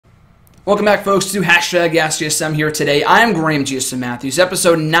Welcome back, folks, to Hashtag AskGSM here today. I am Graham GSM Matthews,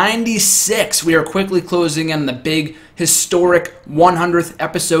 episode 96. We are quickly closing in the big, historic 100th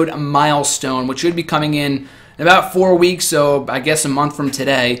episode milestone, which should be coming in about 4 weeks, so I guess a month from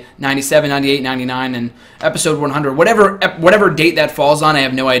today, 97, 98, 99, and episode 100. Whatever date that falls on, I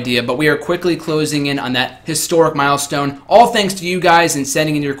have no idea, but we are quickly closing in on that historic milestone. All thanks to you guys and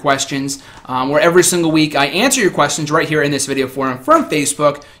sending in your questions, where every single week I answer your questions right here in this video forum from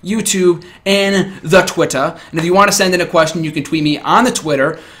Facebook, YouTube, and the Twitter. And if you want to send in a question, you can tweet me on the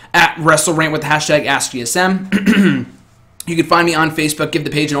Twitter at WrestleRant with the hashtag AskGSM. You can find me on Facebook. Give the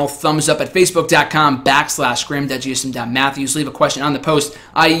page an old thumbs up at facebook.com/graham.gsm.matthews. Leave a question on the post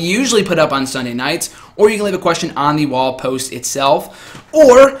I usually put up on Sunday nights, or you can leave a question on the wall post itself,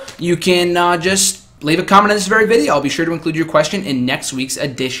 or you can just leave a comment on this very video. I'll be sure to include your question in next week's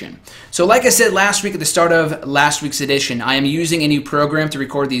edition. So like I said last week at the start of last week's edition, I am using a new program to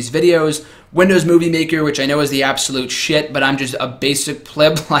record these videos, Windows Movie Maker, which I know is the absolute shit, but I'm just a basic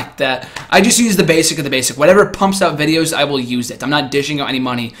pleb like that. I just use the basic of the basic. Whatever pumps out videos, I will use it. I'm not dishing out any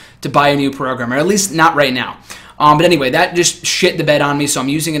money to buy a new program, or at least not right now. But anyway, that just shit the bed on me, so I'm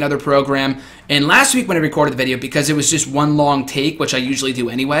using another program. And last week when I recorded the video, because it was just one long take, which I usually do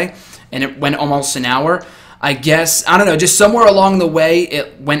anyway, and it went almost an hour, I guess, I don't know, just somewhere along the way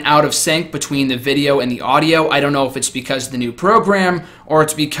it went out of sync between the video and the audio. I don't know if it's because of the new program, or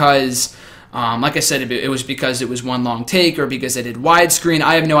it's because, like I said, it was because it was one long take, or because I did widescreen.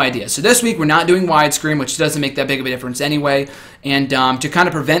 I have no idea. So this week we're not doing widescreen, which doesn't make that big of a difference anyway. And to kind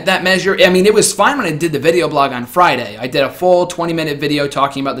of prevent that measure, I mean, it was fine when I did the video blog on Friday. I did a full 20-minute video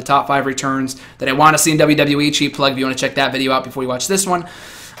talking about the top 5 returns that I want to see in WWE. Cheap plug if you want to check that video out before you watch this one.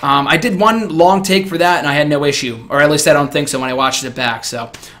 I did one long take for that, and I had no issue, or at least I don't think so when I watched it back.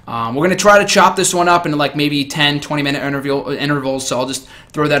 So we're going to try to chop this one up into like maybe 10, 20-minute intervals, so I'll just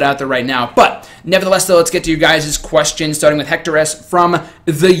throw that out there right now. But nevertheless, though, let's get to you guys' questions, starting with Hector S. from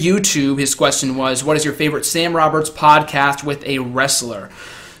the YouTube. His question was, what is your favorite Sam Roberts podcast with a wrestler?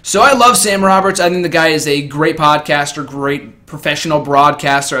 So I love Sam Roberts. I think the guy is a great podcaster, great professional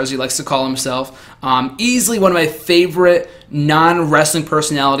broadcaster, as he likes to call himself. Easily one of my favorite non-wrestling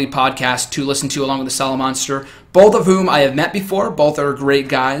personality podcasts to listen to, along with the Solid Monster, both of whom I have met before. Both are great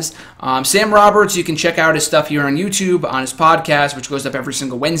guys. Sam Roberts, you can check out his stuff here on YouTube, on his podcast, which goes up every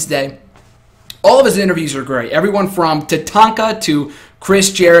single Wednesday. All of his interviews are great. Everyone from Tatanka to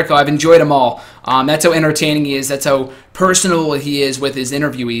Chris Jericho, I've enjoyed them all. That's how entertaining he is. That's how personable he is with his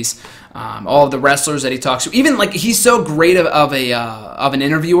interviewees. All of the wrestlers that he talks to. Even like he's so great of an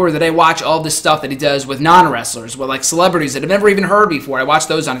interviewer that I watch all this stuff that he does with non-wrestlers, with like celebrities that I've never even heard before. I watch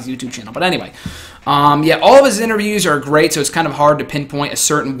those on his YouTube channel. But anyway, yeah, all of his interviews are great, so it's kind of hard to pinpoint a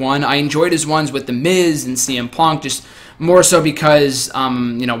certain one. I enjoyed his ones with The Miz and CM Punk, just more so because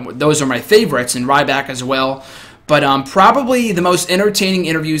you know, those are my favorites, and Ryback as well. But probably the most entertaining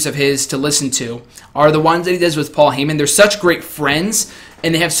interviews of his to listen to are the ones that he does with Paul Heyman. They're such great friends,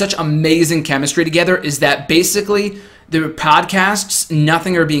 and they have such amazing chemistry together, is that basically the podcasts,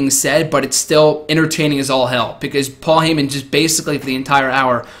 nothing are being said, but it's still entertaining as all hell, because Paul Heyman just basically for the entire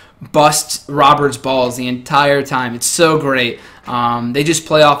hour busts Robert's balls the entire time. It's so great. They just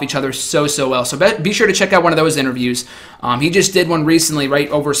play off each other so well. So be sure to check out one of those interviews. He just did one recently right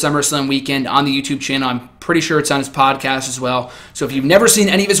over SummerSlam weekend on the YouTube channel. I'm pretty sure it's on his podcast as well. So if you've never seen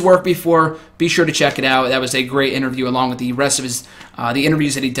any of his work before, be sure to check it out. That was a great interview, along with the rest of his the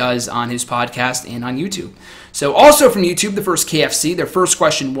interviews that he does on his podcast and on YouTube. So also from YouTube, the first KFC, their first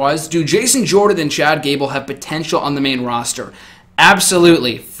question was, do Jason Jordan and Chad Gable have potential on the main roster?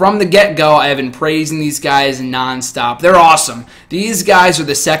 Absolutely. From the get-go, I have been praising these guys nonstop. They're awesome. These guys are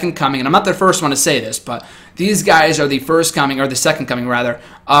the second coming, and I'm not the first one to say this, but these guys are the first coming, or the second coming, rather,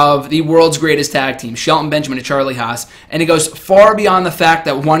 of the world's greatest tag team, Shelton Benjamin and Charlie Haas. And it goes far beyond the fact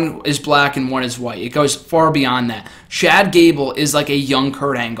that one is black and one is white. It goes far beyond that. Chad Gable is like a young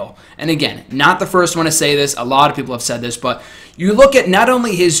Kurt Angle. And again, not the first one to say this. A lot of people have said this, but you look at not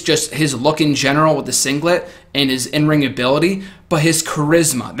only his look in general with the singlet and his in-ring ability, but his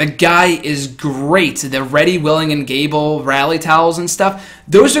charisma. The guy is great. The Ready, Willing, and Gable rally towels and stuff,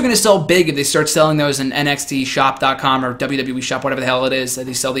 those are going to sell big if they start selling those in NXTshop.com or WWE Shop, whatever the hell it is that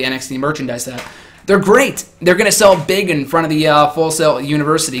they sell the NXT merchandise at. They're great. They're going to sell big in front of the Full Sail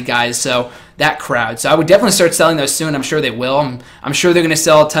University guys, so that crowd. So I would definitely start selling those soon. I'm sure they will. I'm sure they're going to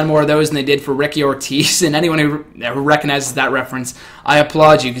sell a ton more of those than they did for Ricky Ortiz. And anyone who recognizes that reference, I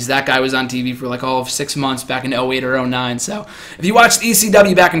applaud you, because that guy was on TV for like all of 6 months back in 08 or 09. So if you watched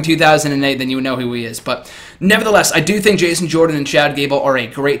ECW back in 2008, then you would know who he is. But nevertheless, I do think Jason Jordan and Chad Gable are a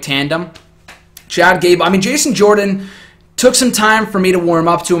great tandem. Chad Gable, I mean, Jason Jordan, Took some time for me to warm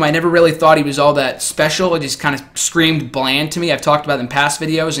up to him. I never really thought he was all that special. It just kind of screamed bland to me. I've talked about it in past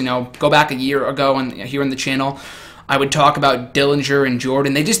videos. You know, go back a year ago and here on the channel, I would talk about Dillinger and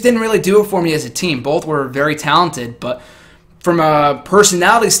Jordan. They just didn't really do it for me as a team. Both were very talented, but from a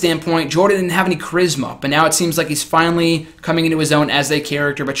personality standpoint, Jordan didn't have any charisma. But now it seems like he's finally coming into his own as a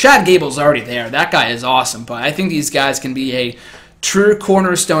character. But Chad Gable's already there. That guy is awesome. But I think these guys can be a true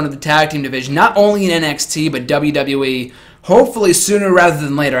cornerstone of the tag team division, not only in NXT, but WWE, hopefully sooner rather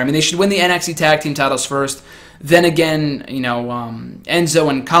than later. I mean, they should win the NXT tag team titles first. Then again, you know,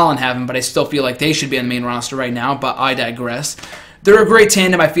 Enzo and Colin have them, but I still feel like they should be on the main roster right now, but I digress. They're a great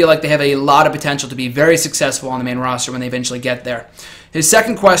tandem. I feel like they have a lot of potential to be very successful on the main roster when they eventually get there. His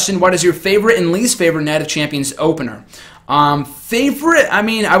second question, what is your favorite and least favorite Night of Champions opener? Favorite, I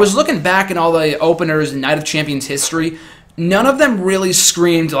mean, I was looking back at all the openers in Night of Champions history. None of them really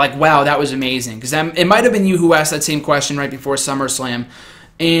screamed like, wow, that was amazing. Because it might have been you who asked that same question right before SummerSlam.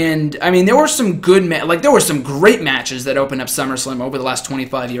 And, I mean, there were some there were some great matches that opened up SummerSlam over the last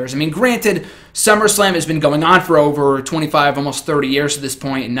 25 years. I mean, granted, SummerSlam has been going on for over 25, almost 30 years at this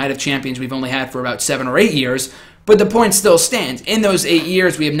point, and Night of Champions we've only had for about 7 or 8 years. But the point still stands. In those 8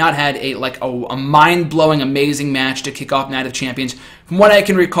 years, we have not had a mind-blowing, amazing match to kick off Night of Champions. From what I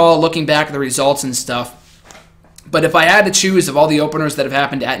can recall, looking back at the results and stuff. But if I had to choose of all the openers that have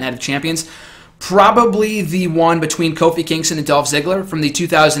happened at Night of Champions, probably the one between Kofi Kingston and Dolph Ziggler from the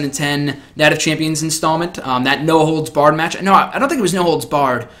 2010 Night of Champions installment. That no-holds-barred match. No, I don't think it was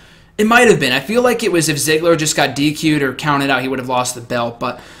no-holds-barred. It might have been. I feel like it was if Ziggler just got DQ'd or counted out, he would have lost the belt.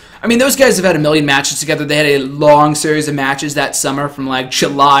 But, I mean, those guys have had a million matches together. They had a long series of matches that summer from, like,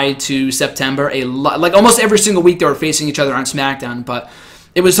 July to September. Like, almost every single week they were facing each other on SmackDown. But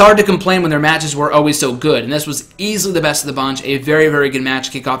it was hard to complain when their matches were always so good, and this was easily the best of the bunch, a very, very good match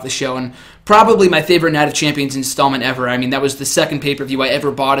to kick off the show, and probably my favorite Night of Champions installment ever. I mean, that was the second pay-per-view I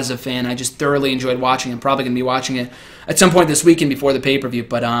ever bought as a fan. I just thoroughly enjoyed watching it. I'm probably going to be watching it at some point this weekend before the pay-per-view,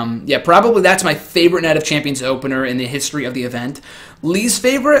 but yeah, probably that's my favorite Night of Champions opener in the history of the event. Least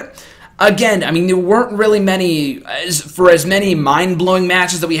favorite? Again, I mean, there weren't really many, as many mind-blowing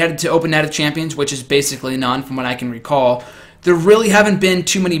matches that we had to open Night of Champions, which is basically none from what I can recall. There really haven't been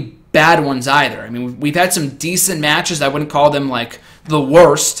too many bad ones either. I mean, we've had some decent matches. I wouldn't call them, like, the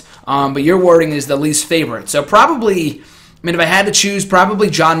worst, but your wording is the least favorite. So probably, I mean, if I had to choose,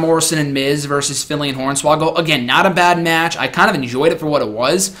 probably John Morrison and Miz versus Finlay and Hornswoggle. Again, not a bad match. I kind of enjoyed it for what it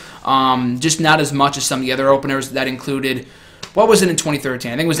was, just not as much as some of the other openers that included, what was it in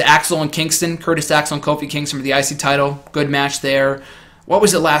 2013? I think it was Axel and Kingston, Curtis Axel and Kofi Kingston for the IC title. Good match there. What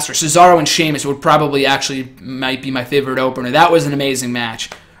was it last year? Cesaro and Sheamus would probably might be my favorite opener. That was an amazing match.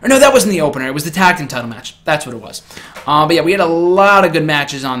 Or no, that wasn't the opener. It was the tag team title match. That's what it was. But yeah, we had a lot of good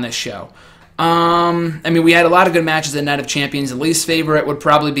matches on this show. I mean, we had a lot of good matches at Night of Champions. The least favorite would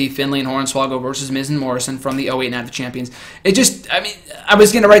probably be Finlay and Hornswoggle versus Miz and Morrison from the 08 Night of Champions. It just, I mean, I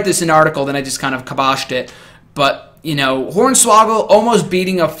was going to write this in an article, then I just kind of kiboshed it. But, you know, Hornswoggle almost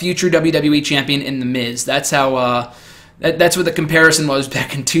beating a future WWE champion in The Miz. That's how... That's what the comparison was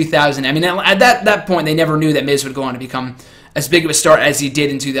back in 2000. I mean, at that point, they never knew that Miz would go on to become as big of a star as he did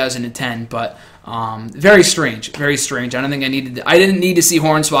in 2010. But very strange, very strange. I didn't need to see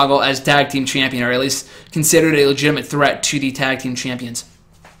Hornswoggle as tag team champion, or at least considered a legitimate threat to the tag team champions.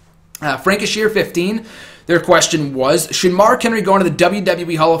 Frankishire 15. Their question was: should Mark Henry go into the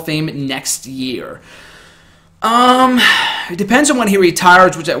WWE Hall of Fame next year? It depends on when he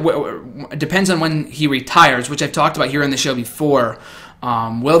retires, which I've talked about here on the show before.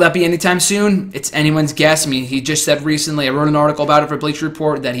 Will that be anytime soon? It's anyone's guess. I mean, he just said recently, I wrote an article about it for Bleacher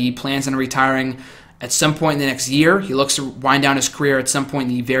Report, that he plans on retiring at some point in the next year. He looks to wind down his career at some point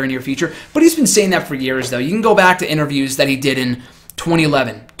in the very near future. But he's been saying that for years, though. You can go back to interviews that he did in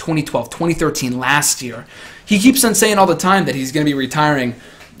 2011, 2012, 2013, last year. He keeps on saying all the time that he's going to be retiring.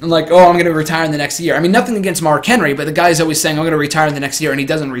 Like, oh, I'm going to retire in the next year. I mean, nothing against Mark Henry, but the guy's always saying, I'm going to retire in the next year, and he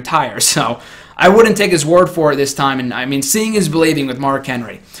doesn't retire. So I wouldn't take his word for it this time. And, I mean, seeing is believing with Mark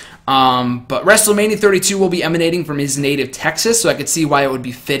Henry. But WrestleMania 32 will be emanating from his native Texas, so I could see why it would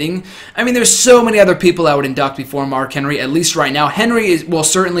be fitting. I mean, there's so many other people I would induct before Mark Henry, at least right now. Henry will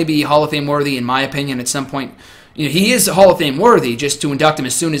certainly be Hall of Fame worthy, in my opinion, at some point. You know, he is Hall of Fame worthy, just to induct him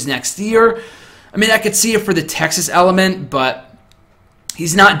as soon as next year. I mean, I could see it for the Texas element, but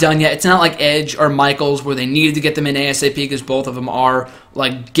he's not done yet. It's not like Edge or Michaels where they needed to get them in ASAP because both of them are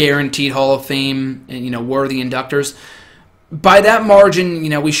like guaranteed Hall of Fame and, you know, worthy inductors. By that margin, you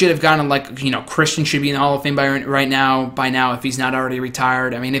know, we should have gotten like, you know, Christian should be in the Hall of Fame by now if he's not already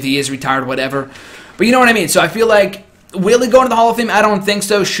retired. I mean, if he is retired, whatever. But you know what I mean? So I feel like, will he go into the Hall of Fame? I don't think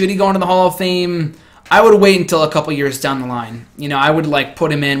so. Should he go into the Hall of Fame? I would wait until a couple years down the line. You know, I would like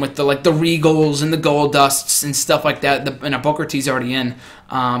put him in with the Regals and the Goldusts and stuff like that. And Booker T's already in.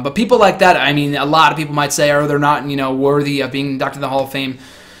 But people like that, I mean, a lot of people might say, oh, they're not, you know, worthy of being inducted in the Hall of Fame.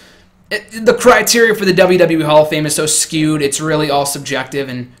 The criteria for the WWE Hall of Fame is so skewed. It's really all subjective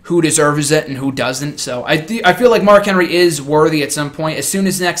and who deserves it and who doesn't. So I feel like Mark Henry is worthy at some point. As soon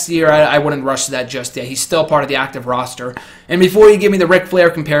as next year, I wouldn't rush to that just yet. He's still part of the active roster. And before you give me the Ric Flair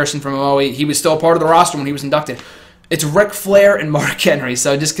comparison from 08, he was still part of the roster when he was inducted. It's Ric Flair and Mark Henry.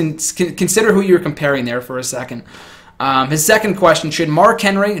 So just consider who you're comparing there for a second. His second question, should Mark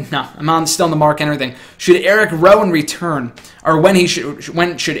Henry, no, I'm still on the Mark Henry thing, should Eric Rowan return? Or when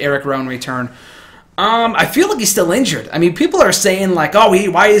should Eric Rowan return? I feel like he's still injured. I mean, people are saying like, oh,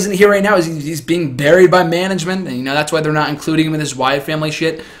 why isn't he here right now? He's being buried by management, and you know that's why they're not including him in this Wyatt family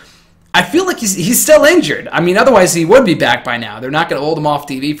shit. I feel like he's still injured. I mean, otherwise he would be back by now. They're not going to hold him off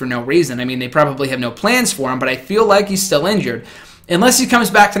TV for no reason. I mean, they probably have no plans for him, but I feel like he's still injured. Unless he comes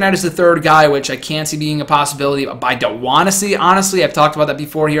back tonight as the third guy, which I can't see being a possibility. I don't want to see, honestly. I've talked about that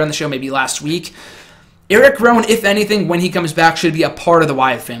before here on the show, maybe last week. Eric Rowan, if anything, when he comes back, should be a part of the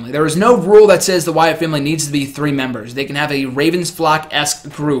Wyatt family. There is no rule that says the Wyatt family needs to be 3 members. They can have a Ravens Flock-esque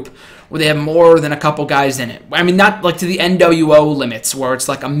group where they have more than a couple guys in it. I mean, not like to the NWO limits where it's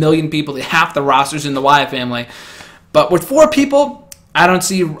like 1 million people, half the rosters in the Wyatt family. But with 4 people, I don't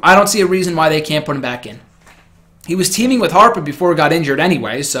see a reason why they can't put him back in. He was teaming with Harper before he got injured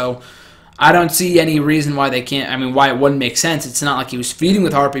anyway, so I don't see any reason why they can't. I mean, why it wouldn't make sense. It's not like he was feuding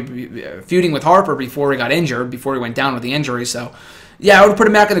with Harper before he got injured, before he went down with the injury. So, yeah, I would put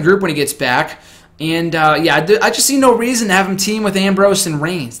him back in the group when he gets back. And, yeah, I just see no reason to have him team with Ambrose and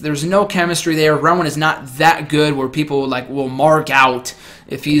Reigns. There's no chemistry there. Rowan is not that good where people will mark out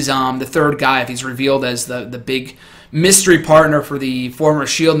if he's the third guy, if he's revealed as the big mystery partner for the former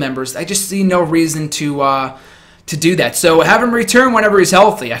Shield members. I just see no reason to do that. So have him return whenever he's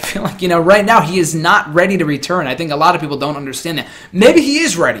healthy. I feel like, right now he is not ready to return. I think a lot of people don't understand that. Maybe he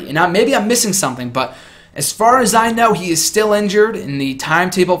is ready, and maybe I'm missing something, but as far as I know, he is still injured, and the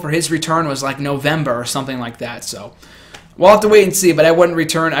timetable for his return was like November or something like that. So we'll have to wait and see, but I wouldn't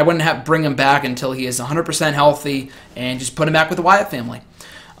return. I wouldn't bring him back until he is 100% healthy and just put him back with the Wyatt family.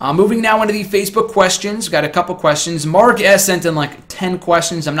 Moving now into the Facebook questions. Got a couple questions. Mark S. sent in like 10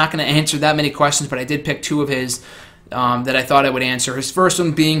 questions. I'm not going to answer that many questions, but I did pick 2 of his that I thought I would answer. His first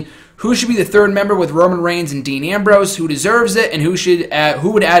one being, who should be the third member with Roman Reigns and Dean Ambrose? Who deserves it? And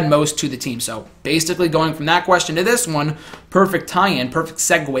who would add most to the team? So basically going from that question to this one, perfect tie-in, perfect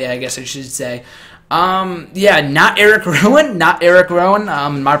segue, I guess I should say. Yeah, not Eric Rowan. Not Eric Rowan.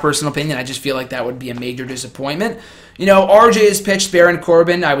 In my personal opinion, I just feel like that would be a major disappointment. RJ has pitched Baron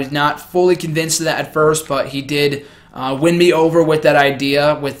Corbin. I was not fully convinced of that at first, but he did win me over with that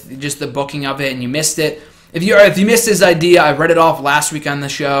idea, with just the booking of it, and you missed it. If you missed his idea, I read it off last week on the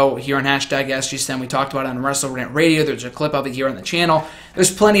show here on #SGSN. We talked about it on WrestleRant Radio. There's a clip of it here on the channel.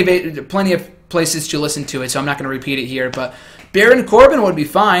 There's plenty of places to listen to it, so I'm not going to repeat it here. But Baron Corbin would be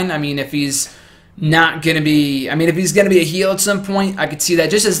fine. I mean, if he's not going to be, if he's going to be a heel at some point, I could see that.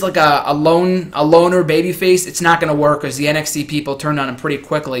 Just as like a loner babyface, it's not going to work because the NXT people turned on him pretty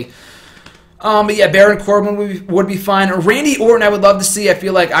quickly. But yeah, Baron Corbin would be fine. Randy Orton, I would love to see. I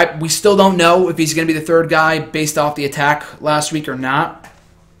feel like we still don't know if he's going to be the third guy based off the attack last week or not.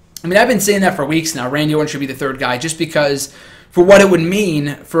 I've been saying that for weeks now. Randy Orton should be the third guy just because for what it would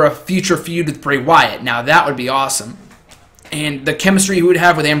mean for a future feud with Bray Wyatt. Now, that would be awesome. And the chemistry he would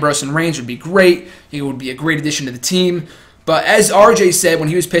have with Ambrose and Reigns would be great. He would be a great addition to the team. But as RJ said when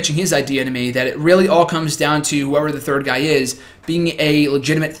he was pitching his idea to me, that it really all comes down to whoever the third guy is being a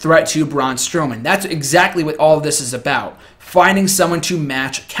legitimate threat to Braun Strowman. That's exactly what all of this is about. Finding someone to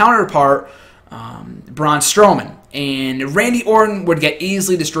match counterpart Braun Strowman. And Randy Orton would get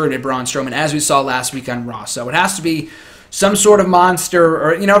easily destroyed by Braun Strowman, as we saw last week on Raw. So it has to be some sort of monster,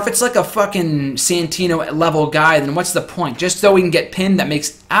 or, if it's like a fucking Santino-level guy, then what's the point? Just so we can get pinned, that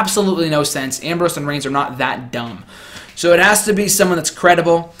makes absolutely no sense. Ambrose and Reigns are not that dumb. So it has to be someone that's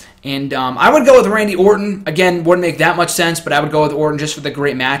credible. And I would go with Randy Orton. Again, wouldn't make that much sense, but I would go with Orton just for the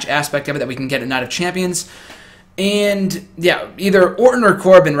great match aspect of it that we can get at Night of Champions. And, yeah, either Orton or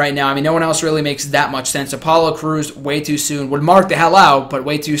Corbin right now. No one else really makes that much sense. Apollo Crews, way too soon. Would mark the hell out, but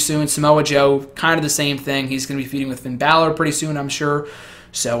way too soon. Samoa Joe, kind of the same thing. He's going to be feuding with Finn Balor pretty soon, I'm sure.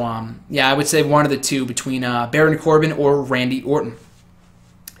 So, yeah, I would say one of the two between Baron Corbin or Randy Orton.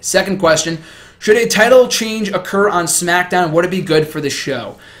 Second question, should a title change occur on SmackDown? Would it be good for the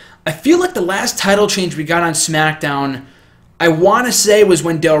show? I feel like the last title change we got on SmackDown, I want to say was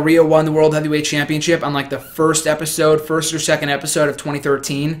when Del Rio won the World Heavyweight Championship on like the first or second episode of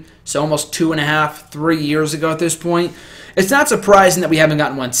 2013. So almost 2.5, 3 years ago at this point. It's not surprising that we haven't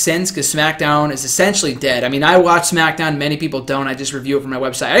gotten one since, because SmackDown is essentially dead. I mean, I watch SmackDown. Many people don't. I just review it from my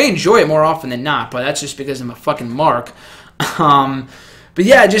website. I enjoy it more often than not, but that's just because I'm a fucking mark. But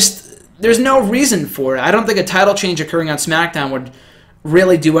yeah, just there's no reason for it. I don't think a title change occurring on SmackDown would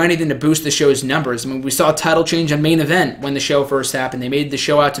really do anything to boost the show's numbers. I mean, we saw a title change on Main Event when the show first happened. They made the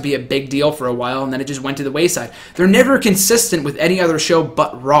show out to be a big deal for a while, and then it just went to the wayside. They're never consistent with any other show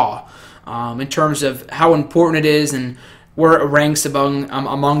but Raw in terms of how important it is and where it ranks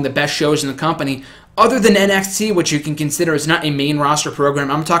among the best shows in the company. Other than NXT, which you can consider is not a main roster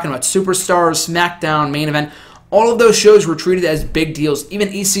program, I'm talking about Superstars, SmackDown, Main Event. All of those shows were treated as big deals. Even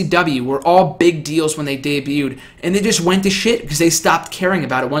ECW were all big deals when they debuted, and they just went to shit because they stopped caring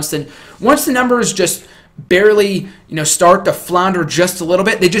about it. Once the numbers just barely, start to flounder just a little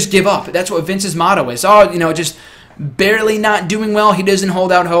bit, they just give up. That's what Vince's motto is. Just barely not doing well. He doesn't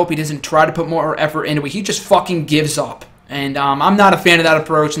hold out hope. He doesn't try to put more effort into it. He just fucking gives up. And I'm not a fan of that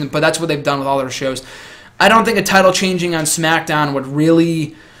approach, but that's what they've done with all their shows. I don't think a title changing on SmackDown would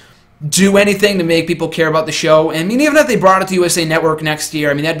really do anything to make people care about the show. I mean, even if they brought it to USA Network next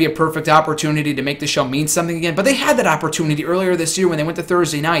year, I mean, that'd be a perfect opportunity to make the show mean something again. But they had that opportunity earlier this year when they went to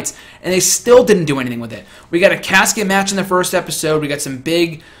Thursday nights, and they still didn't do anything with it. We got a casket match in the first episode. We got some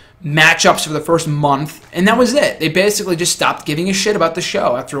big matchups for the first month, and that was it. They basically just stopped giving a shit about the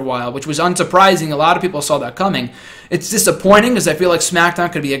show after a while, which was unsurprising. A lot of people saw that coming. It's disappointing because I feel like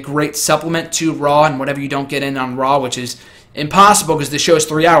SmackDown could be a great supplement to Raw and whatever you don't get in on Raw, which is impossible because the show is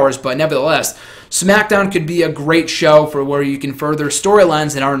 3 hours, but nevertheless, SmackDown could be a great show for where you can further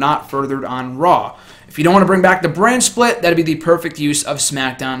storylines that are not furthered on Raw. If you don't want to bring back the brand split, that'd be the perfect use of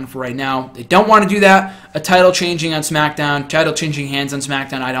SmackDown for right now. They don't want to do that. A title changing on SmackDown, title changing hands on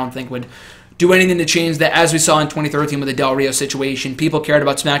SmackDown, I don't think would do anything to change that. As we saw in 2013 with the Del Rio situation, people cared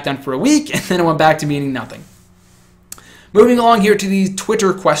about SmackDown for a week, and then it went back to meaning nothing. Moving along here to the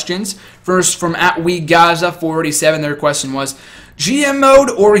Twitter questions. First, from @WeGaza487, their question was, GM mode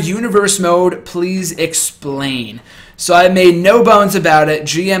or universe mode, please explain. So I made no bones about it.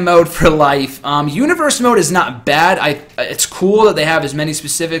 GM mode for life. Universe mode is not bad. It's cool that they have as many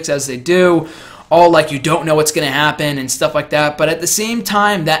specifics as they do. All like you don't know what's going to happen and stuff like that. But at the same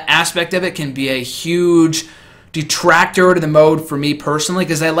time, that aspect of it can be a huge detractor to the mode for me personally,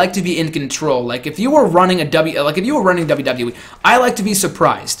 because I like to be in control. Like if you were running WWE, I like to be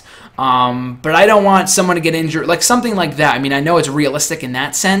surprised. But I don't want someone to get injured, like something like that. I mean, I know it's realistic in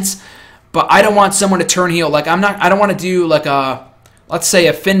that sense, but I don't want someone to turn heel. Like I don't want to do like let's say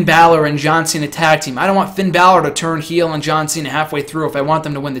a Finn Balor and John Cena tag team. I don't want Finn Balor to turn heel on John Cena halfway through if I want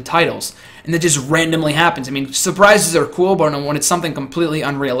them to win the titles. And that just randomly happens. I mean, surprises are cool, but when it's something completely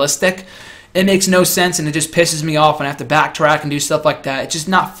unrealistic, it makes no sense, and it just pisses me off, and I have to backtrack and do stuff like that. It's just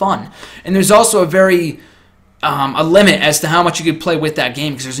not fun. And there's also a limit as to how much you could play with that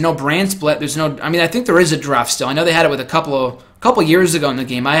game, because there's no brand split. I think there is a draft still. I know they had it with a couple years ago in the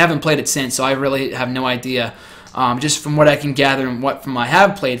game. I haven't played it since, so I really have no idea. Just from what I can gather and I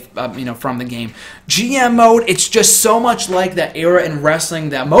have played, from the game. GM mode, it's just so much like that era in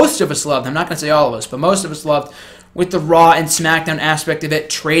wrestling that most of us loved. I'm not going to say all of us, but most of us loved, with the Raw and SmackDown aspect of it,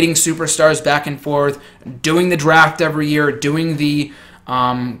 trading superstars back and forth, doing the draft every year, doing the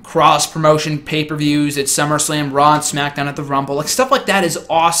cross-promotion pay-per-views at SummerSlam, Raw and SmackDown at the Rumble. Like, stuff like that is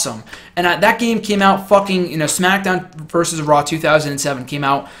awesome. And that game came out SmackDown versus Raw 2007 came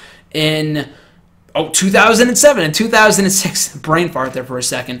out in 2007 and 2006. Brain fart there for a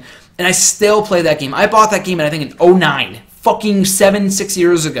second. And I still play that game. I bought that game, I think, in 2009. Fucking 6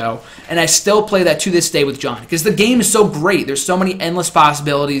 years ago, and I still play that to this day with John, because the game is so great. There's so many endless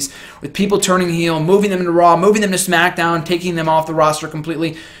possibilities with people turning heel, moving them into Raw, moving them to SmackDown, taking them off the roster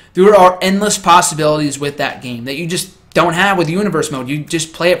completely. There are endless possibilities with that game that you just don't have with universe mode. You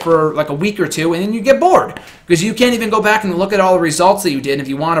just play it for like a week or two, and then you get bored, because you can't even go back and look at all the results that you did. And if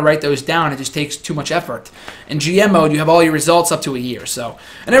you want to write those down, it just takes too much effort. In GM mode, you have all your results up to a year. So,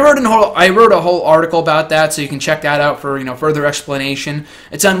 and I wrote a whole article about that, so you can check that out for further explanation.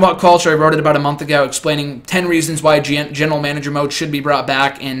 It's on What Culture. I wrote it about a month ago, explaining 10 reasons why General Manager mode should be brought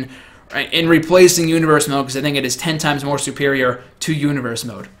back in replacing universe mode, because I think it is 10 times more superior to universe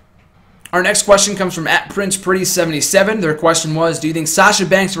mode. Our next question comes from @PrincePretty77. Their question was, do you think Sasha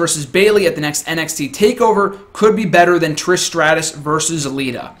Banks versus Bayley at the next NXT TakeOver could be better than Trish Stratus versus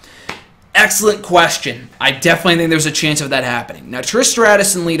Lita? Excellent question. I definitely think there's a chance of that happening. Now, Trish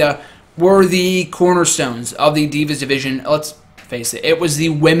Stratus and Lita were the cornerstones of the Divas division. Let's face it. It was the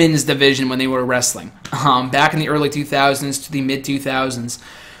women's division when they were wrestling, back in the early 2000s to the mid 2000s.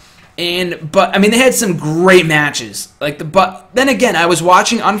 But I mean, they had some great matches. But then again, I was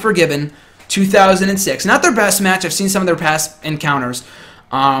watching Unforgiven 2006. Not their best match. I've seen some of their past encounters.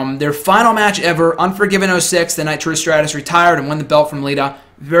 Their final match ever, Unforgiven 06, the night Trish Stratus retired and won the belt from Lita.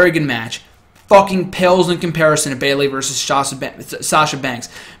 Very good match. Fucking pales in comparison to Bayley versus Sasha Banks.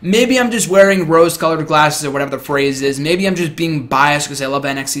 Maybe I'm just wearing rose-colored glasses or whatever the phrase is. Maybe I'm just being biased because I love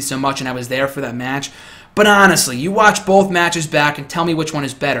NXT so much and I was there for that match. But honestly, you watch both matches back and tell me which one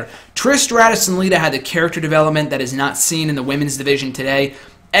is better. Trish Stratus and Lita had the character development that is not seen in the women's division today.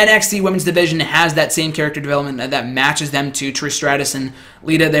 NXT women's division has that same character development that matches them to Trish Stratus and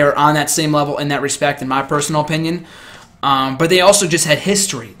Lita. They are on that same level in that respect, in my personal opinion. But they also just had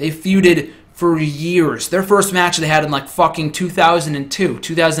history. They feuded for years. Their first match they had in like fucking 2002,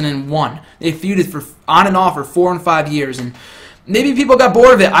 2001. They feuded for on and off for 4 and 5 years, and maybe people got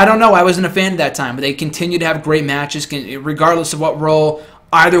bored of it. I don't know. I wasn't a fan at that time, but they continued to have great matches regardless of what role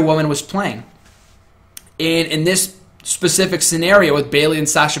either woman was playing. And in this specific scenario with Bayley and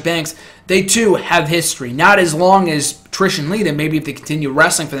Sasha Banks, they too have history. Not as long as Trish and Lita. Maybe if they continue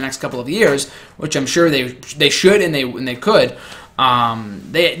wrestling for the next couple of years, which I'm sure they should and they could.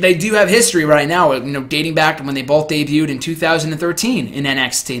 They do have history right now, dating back to when they both debuted in 2013 in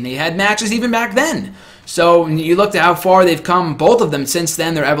NXT, and they had matches even back then. So you look at how far they've come, both of them, since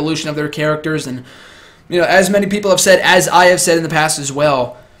then, their evolution of their characters, and as many people have said, as I have said in the past as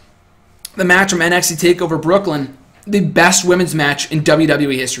well, the match from NXT TakeOver Brooklyn, the best women's match in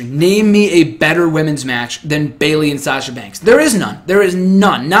WWE history. Name me a better women's match than Bayley and Sasha Banks. There is none. There is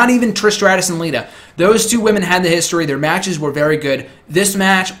none. Not even Trish Stratus and Lita. Those two women had the history. Their matches were very good. This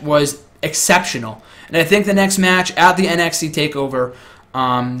match was exceptional. And I think the next match at the NXT TakeOver,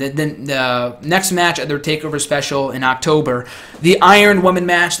 the next match at their TakeOver special in October, the Iron Woman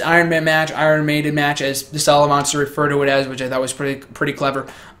match, the Iron Man match, Iron Maiden match, as the Solomons refer to it as, which I thought was pretty clever.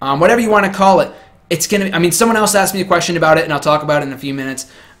 Whatever you want to call it. It's going to, someone else asked me a question about it, and I'll talk about it in a few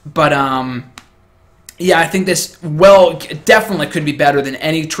minutes. But, yeah, I think this, definitely could be better than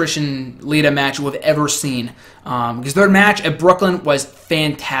any Trish and Lita match we've ever seen. Because their match at Brooklyn was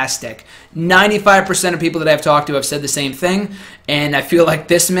fantastic. 95% of people that I've talked to have said the same thing. And I feel like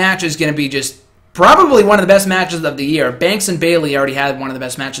this match is going to be just probably one of the best matches of the year. Banks and Bayley already had one of the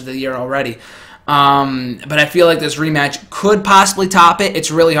best matches of the year already. But I feel like this rematch could possibly top it. It's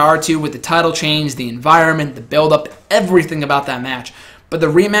really hard to with the title change, the environment, the build-up, everything about that match. But the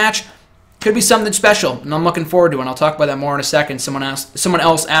rematch could be something special, and I'm looking forward to it. And I'll talk about that more in a second. Someone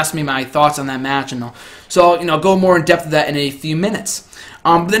else asked me my thoughts on that match, and I'll go more in depth of that in a few minutes.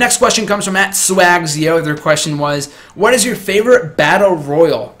 The next question comes from @Swagzio. Their question was, "What is your favorite battle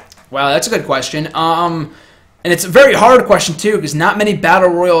royal?" Well, that's a good question. And it's a very hard question, too, because not many battle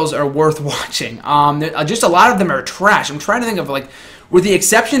royals are worth watching. Just a lot of them are trash. I'm trying to think of, with the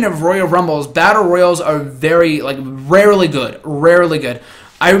exception of Royal Rumbles, battle royals are very, rarely good. Rarely good.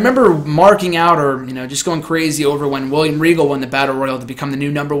 I remember marking out or, just going crazy over when William Regal won the battle royal to become the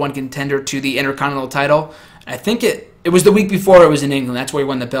new #1 contender to the Intercontinental title. I think it was the week before it was in England. That's where he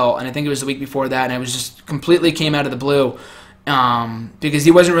won the belt. And I think it was the week before that, and I was just completely came out of the blue. Because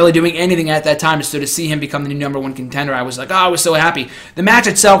he wasn't really doing anything at that time, so to see him become the new #1 contender, I was like, I was so happy. The match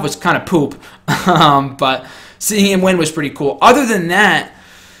itself was kind of poop, but seeing him win was pretty cool. Other than that,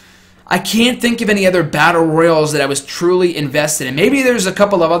 I can't think of any other battle royals that I was truly invested in. Maybe there's a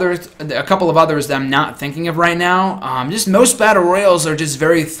couple of others that I'm not thinking of right now. Just most battle royals are just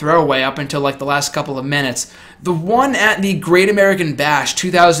very throwaway up until the last couple of minutes. The one at the Great American Bash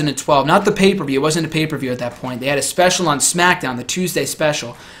 2012, not the pay-per-view. It wasn't a pay-per-view at that point. They had a special on SmackDown, the Tuesday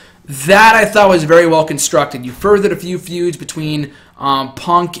special. That I thought was very well constructed. You furthered a few feuds between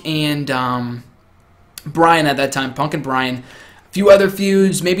Punk and Bryan at that time. Punk and Bryan. Few other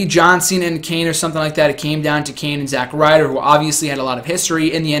feuds, maybe John Cena and Kane or something like that. It came down to Kane and Zack Ryder, who obviously had a lot of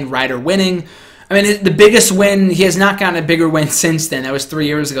history. In the end, Ryder winning. The biggest win, he has not gotten a bigger win since then. That was 3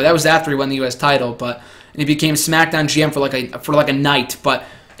 years ago. That was after he won the U.S. title, but he became SmackDown GM for a night. But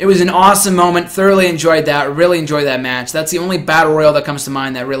it was an awesome moment. Thoroughly enjoyed that. Really enjoyed that match. That's the only battle royal that comes to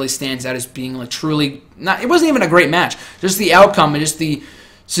mind that really stands out as being truly not. It wasn't even a great match. Just the outcome and just the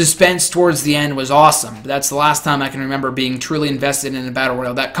suspense towards the end was awesome. That's the last time I can remember being truly invested in a battle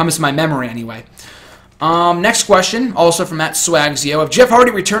royal. That comes to my memory anyway. Next question, also from @Swagzio. If Jeff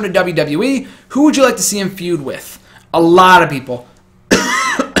Hardy returned to WWE, who would you like to see him feud with? A lot of people.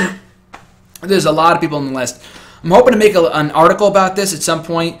 There's a lot of people on the list. I'm hoping to make an article about this at some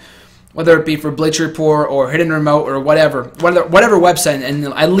point. whether it be for Bleacher Report or Hidden Remote or whatever website, and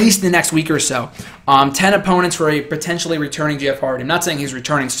at least in the next week or so. 10 opponents for a potentially returning Jeff Hardy. I'm not saying he's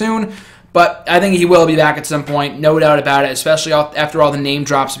returning soon, but I think he will be back at some point, no doubt about it, especially after all the name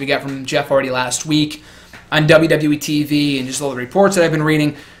drops we got from Jeff Hardy last week on WWE TV and just all the reports that I've been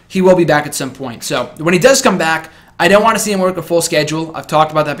reading. He will be back at some point. So when he does come back, I don't want to see him work a full schedule. I've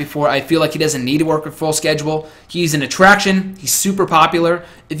talked about that before. I feel like he doesn't need to work a full schedule. He's an attraction. He's super popular.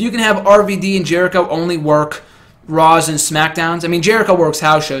 If you can have RVD and Jericho only work Raws and SmackDowns. I mean, Jericho works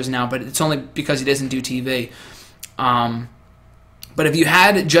house shows now, but it's only because he doesn't do TV. But if you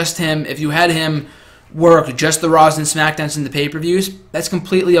had him work just the Raws and SmackDowns and the pay-per-views, that's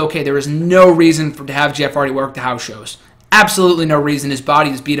completely okay. There is no reason to have Jeff Hardy work the house shows. Absolutely no reason. His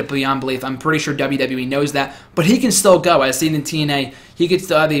body is beat up beyond belief. I'm pretty sure WWE knows that. But he can still go. I've seen in TNA, he could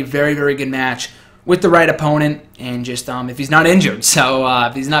still have a very, very good match with the right opponent and just if he's not injured. So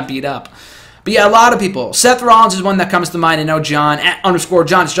if he's not beat up. But yeah, a lot of people. Seth Rollins is one that comes to mind. I know John,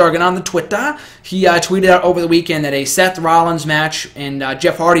 @_John Stargan on the Twitter. He tweeted out over the weekend that a Seth Rollins match and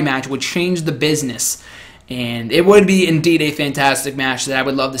Jeff Hardy match would change the business. And it would be indeed a fantastic match that I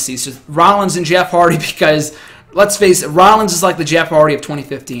would love to see. So Rollins and Jeff Hardy, because let's face it, Rollins is like the Jeff Hardy of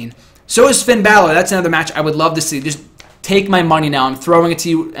 2015. So is Finn Balor. That's another match I would love to see. Just take my money now. I'm throwing it to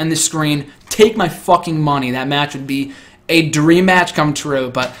you on the screen. Take my fucking money. That match would be a dream match come true.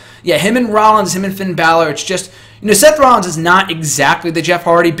 But yeah, him and Rollins, him and Finn Balor, it's just, Seth Rollins is not exactly the Jeff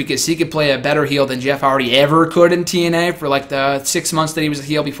Hardy because he could play a better heel than Jeff Hardy ever could in TNA for like the 6 months that he was a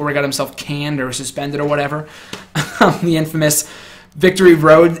heel before he got himself canned or suspended or whatever. The infamous Victory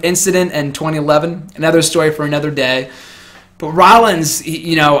Road incident in 2011. Another story for another day. But Rollins,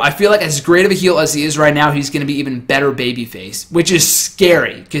 I feel like as great of a heel as he is right now, he's going to be even better babyface, which is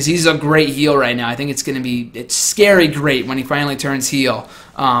scary because he's a great heel right now. I think it's scary great when he finally turns heel.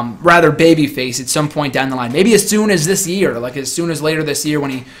 Rather babyface at some point down the line. Maybe as soon as this year, like as soon as later this year when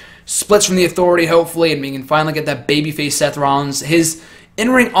he splits from the Authority, hopefully, and we can finally get that babyface Seth Rollins. His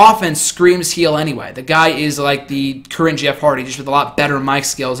in-ring offense screams heel anyway. The guy is like the current Jeff Hardy, just with a lot better mic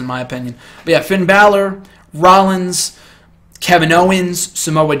skills, in my opinion. But yeah, Finn Balor, Rollins, Kevin Owens,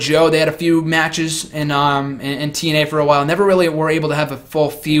 Samoa Joe, they had a few matches in TNA for a while. Never really were able to have a full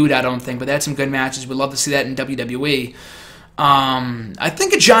feud, I don't think, but they had some good matches. We'd love to see that in WWE. I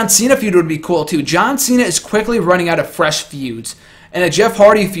think a John Cena feud would be cool, too. John Cena is quickly running out of fresh feuds. And a Jeff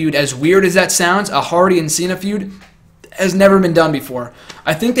Hardy feud, as weird as that sounds, a Hardy and Cena feud, has never been done before.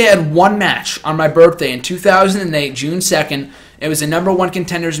 I think they had one match on my birthday in 2008, June 2nd. It was a #1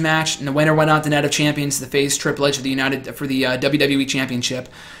 contenders match, and the winner went on to Night of Champions to face Triple H for the WWE Championship.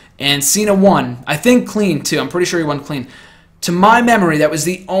 And Cena won. I think clean, too. I'm pretty sure he won clean. To my memory, that was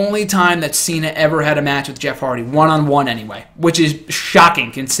the only time that Cena ever had a match with Jeff Hardy, one-on-one anyway, which is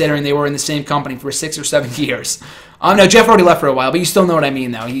shocking considering they were in the same company for 6 or 7 years. No, Jeff Hardy left for a while, but you still know what I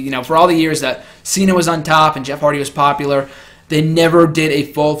mean, though. For all the years that Cena was on top and Jeff Hardy was popular, they never did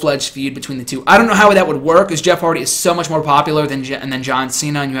a full-fledged feud between the two. I don't know how that would work, because Jeff Hardy is so much more popular than John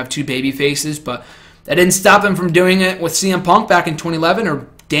Cena, and you have two baby faces, but that didn't stop him from doing it with CM Punk back in 2011 or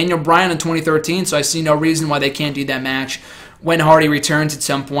Daniel Bryan in 2013, so I see no reason why they can't do that match when Hardy returns at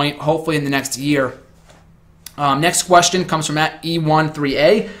some point, hopefully in the next year. Next question comes from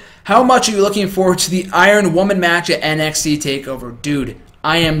 @E13A. How much are you looking forward to the Iron Woman match at NXT TakeOver? Dude,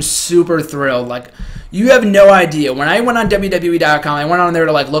 I am super thrilled. Like, you have no idea. When I went on WWE.com, I went on there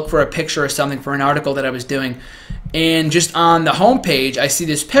to look for a picture or something for an article that I was doing. And just on the homepage, I see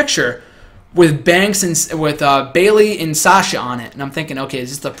this picture with Banks and with Bayley and Sasha on it. And I'm thinking, okay, is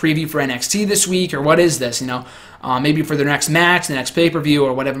this the preview for NXT this week, or what is this, maybe for their next match, the next pay-per-view,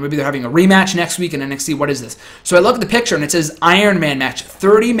 or whatever. Maybe they're having a rematch next week in NXT. What is this? So I look at the picture, and it says Iron Man match.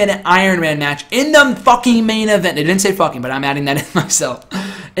 30-minute Iron Man match in the fucking main event. It didn't say fucking, but I'm adding that in myself.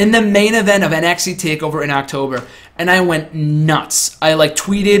 In the main event of NXT TakeOver in October. And I went nuts. I,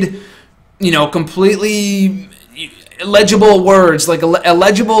 tweeted, completely illegible words,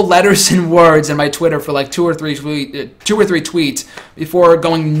 illegible letters and words in my Twitter for 2 or 3 tweets before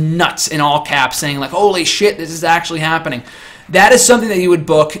going nuts in all caps, saying holy shit, this is actually happening. That is something that you would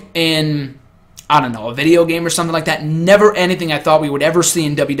book in, I don't know, a video game or something like that. Never anything I thought we would ever see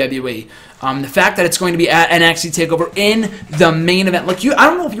in WWE. The fact that it's going to be at NXT TakeOver in the main event. I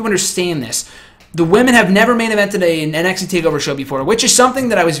don't know if you understand this. The women have never main evented an NXT TakeOver show before, which is something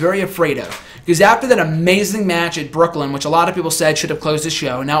that I was very afraid of. Because after that amazing match at Brooklyn, which a lot of people said should have closed the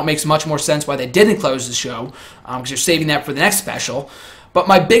show, now it makes much more sense why they didn't close the show, because they're saving that for the next special. But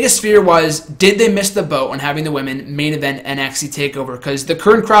my biggest fear was, did they miss the boat on having the women main event NXT TakeOver? Because the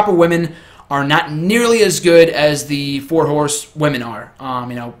current crop of women are not nearly as good as the 4-horse women are.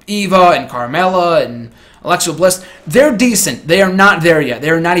 Eva and Carmella and Alexa Bliss, they're decent. They are not there yet. They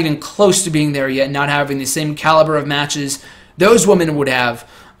are not even close to being there yet, not having the same caliber of matches those women would have,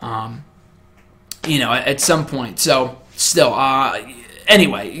 at some point. So, still,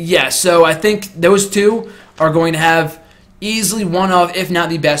 anyway, yeah, so I think those two are going to have easily one of, if not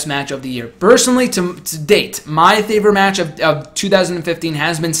the best match of the year. Personally, to date, my favorite match of 2015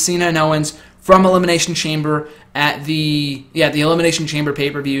 has been Cena and Owens from Elimination Chamber at the Elimination Chamber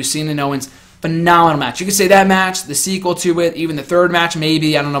pay-per-view. Cena and Owens, phenomenal match. You could say that match, the sequel to it, even the third match,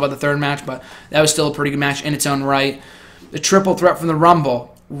 maybe. I don't know about the third match, but that was still a pretty good match in its own right. The triple threat from the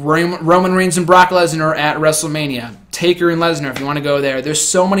Rumble, Roman Reigns and Brock Lesnar at WrestleMania, Taker and Lesnar, if you want to go there. There's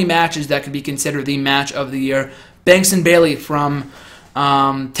so many matches that could be considered the match of the year. Banks and Bayley from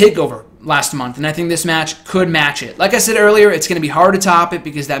TakeOver last month, and I think this match could match it. Like I said earlier, it's going to be hard to top it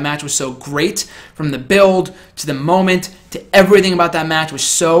because that match was so great. From the build to the moment to everything about that match was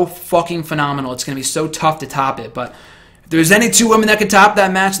so fucking phenomenal. It's going to be so tough to top it, but if there's any two women that could top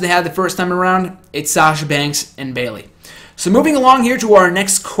that match they had the first time around, it's Sasha Banks and Bayley. So moving along here to our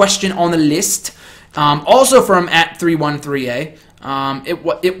next question on the list, also from @313A.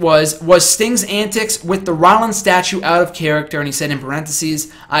 It was Sting's antics with the Rollins statue out of character, and he said in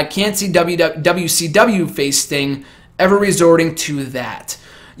parentheses, I can't see WCW face Sting ever resorting to that.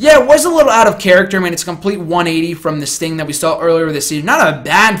 Yeah, it was a little out of character. I mean, it's a complete 180 from the Sting that we saw earlier this season. Not a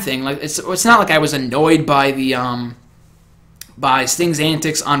bad thing. Like it's not like I was annoyed by the by Sting's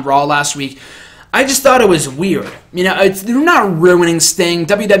antics on Raw last week. I just thought it was weird. They're not ruining Sting.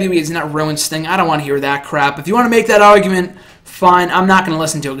 WWE is not ruining Sting. I don't want to hear that crap. If you want to make that argument, fine. I'm not going to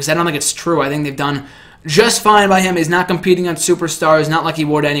listen to it because I don't think it's true. I think they've done just fine by him. He's not competing on superstars, not like he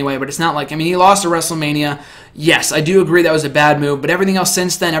would anyway, but it's not like, he lost to WrestleMania. Yes, I do agree that was a bad move, but everything else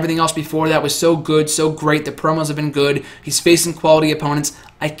since then, everything else before that was so good, so great. The promos have been good. He's facing quality opponents.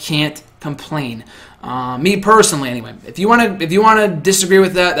 I can't complain. Me personally, anyway. If you want to disagree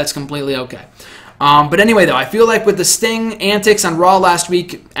with that, that's completely okay. But anyway, though, I feel like with the Sting antics on Raw last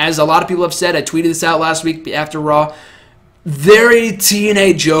week, as a lot of people have said, I tweeted this out last week after Raw, very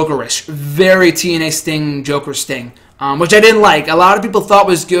TNA Jokerish, very TNA Sting, Joker Sting, which I didn't like. A lot of people thought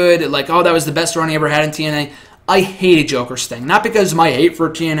was good, like, oh, that was the best run he ever had in TNA. I hated Joker Sting, not because of my hate for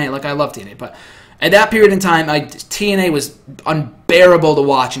TNA, like I love TNA, but at that period in time, TNA was unbearable to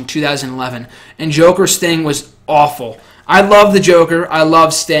watch in 2011, and Joker Sting was awful. I love the Joker, I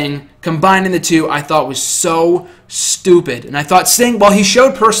love Sting. Combining the two, I thought was so stupid, and I thought Sting, while he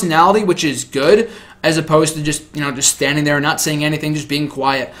showed personality, which is good, as opposed to just standing there and not saying anything, just being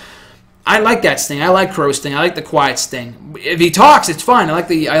quiet. I like that Sting. I like Crow Sting. I like the quiet Sting. If he talks, it's fine. I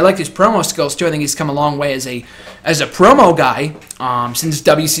like his promo skills too. I think he's come a long way as a promo guy since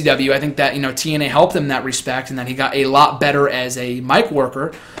WCW. I think that TNA helped him in that respect, and that he got a lot better as a mic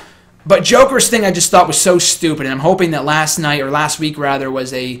worker. But Joker Sting, I just thought was so stupid, and I'm hoping that last week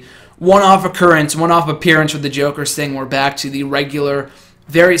was a one-off occurrence, one-off appearance with the Joker Sting. We're back to the regular,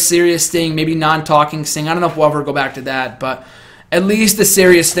 very serious Sting, maybe non-talking Sting. I don't know if we'll ever go back to that, but at least the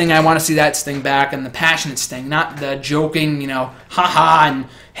serious Sting, I want to see that Sting back, and the passionate Sting, not the joking, ha-ha, and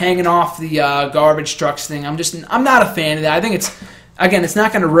hanging off the garbage truck Sting. I'm not a fan of that. I think it's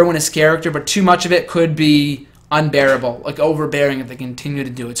not going to ruin his character, but too much of it could be unbearable, like overbearing if they continue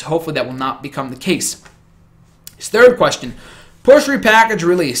to do it. So hopefully that will not become the case. His third question. Push, repackage,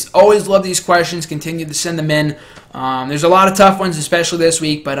 release. Always love these questions. Continue to send them in. There's a lot of tough ones, especially this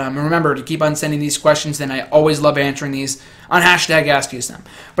week, but remember to keep on sending these questions, and I always love answering these on #AskUSM.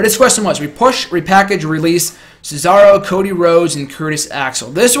 But his question was, push, repackage, release Cesaro, Cody Rhodes, and Curtis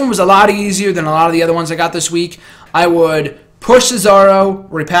Axel. This one was a lot easier than a lot of the other ones I got this week. I would push Cesaro,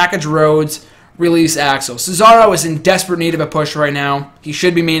 repackage Rhodes, release Axel. Cesaro is in desperate need of a push right now. He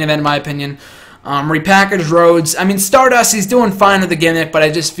should be main event, in my opinion. Repackage Rhodes. Stardust, he's doing fine with the gimmick, but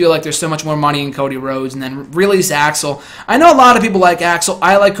I just feel like there's so much more money in Cody Rhodes. And then release Axel. I know a lot of people like Axel.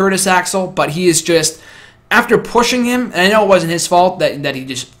 I like Curtis Axel, but he is just, after pushing him, and I know it wasn't his fault that he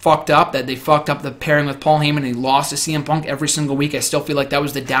just fucked up, that they fucked up the pairing with Paul Heyman and he lost to CM Punk every single week. I still feel like that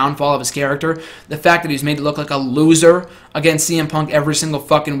was the downfall of his character. The fact that he was made to look like a loser against CM Punk every single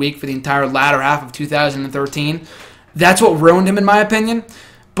fucking week for the entire latter half of 2013. That's what ruined him, in my opinion.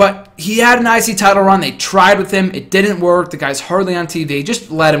 But he had an IC title run. They tried with him. It didn't work. The guy's hardly on TV.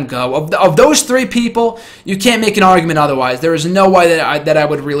 Just let him go. Of those three people, you can't make an argument otherwise. There is no way that I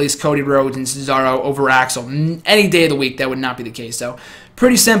would release Cody Rhodes and Cesaro over Axel. Any day of the week, that would not be the case. So,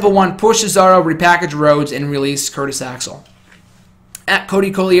 pretty simple one. Push Cesaro, repackage Rhodes, and release Curtis Axel. At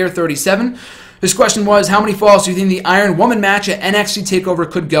Cody Collier 37, His question was, how many falls do you think the Iron Woman match at NXT TakeOver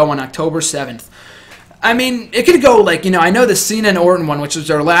could go on October 7th? I mean, it could go like, I know the Cena and Orton one, which was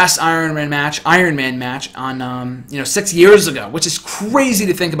their last Iron Man match on, 6 years ago, which is crazy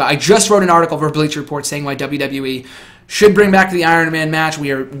to think about. I just wrote an article for Bleacher Report saying why WWE should bring back the Iron Man match. We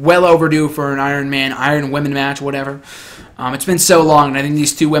are well overdue for an Iron Women match, whatever. It's been so long, and I think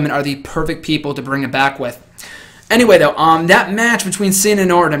these two women are the perfect people to bring it back with. Anyway, though, that match between Cena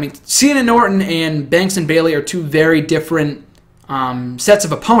and Orton, Cena and Orton and Banks and Bayley are two very different sets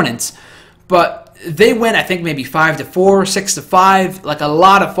of opponents, but they went, I think, maybe 5-4, 6-5, like a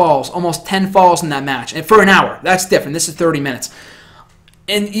lot of falls, almost 10 falls in that match. And for an hour, that's different. This is 30 minutes.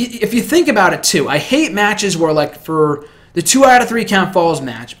 And if you think about it, too, I hate matches where, like, for the 2 out of 3 count falls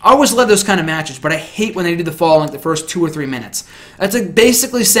match, I always love those kind of matches, but I hate when they do the fall in like the first 2 or 3 minutes. That's like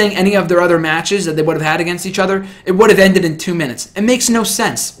basically saying any of their other matches that they would have had against each other, it would have ended in 2 minutes. It makes no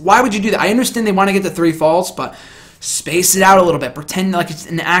sense. Why would you do that? I understand they want to get the 3 falls, but space it out a little bit. Pretend like it's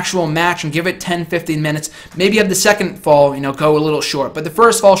an actual match and give it 10-15 minutes. Maybe have the second fall, go a little short. But the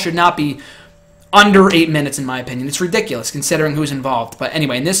first fall should not be under 8 minutes, in my opinion. It's ridiculous considering who's involved. But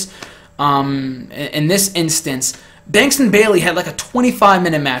anyway, in this instance, Banks and Bayley had like a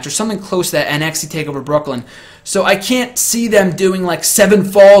 25-minute match or something close to that NXT TakeOver Brooklyn. So I can't see them doing like 7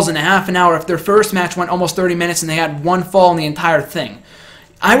 falls in a half an hour if their first match went almost 30 minutes and they had 1 fall in the entire thing.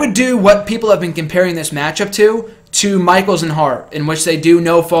 I would do what people have been comparing this matchup to Michaels and Hart, in which they do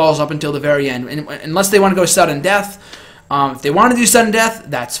no falls up until the very end, unless they want to go sudden death. If they want to do sudden death,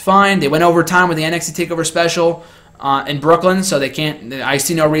 that's fine. They went overtime with the NXT TakeOver special in Brooklyn, so they can't. I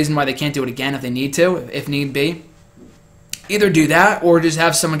see no reason why they can't do it again if they need to, if need be. Either do that or just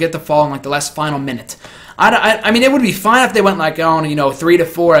have someone get the fall in like the last final minute. I mean, it would be fine if they went like,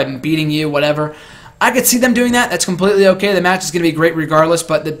 3-4, I'm beating you, whatever. I could see them doing that. That's completely okay. The match is going to be great regardless,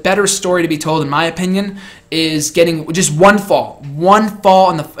 but the better story to be told, in my opinion, is getting just 1 fall. 1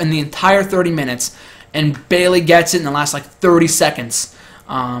 fall in the entire 30 minutes, and Bayley gets it in the last like 30 seconds.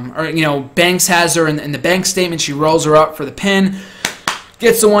 Banks has her in the Banks statement. She rolls her up for the pin,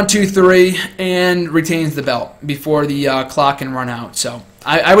 gets the 1, 2, 3, and retains the belt before the clock can run out. So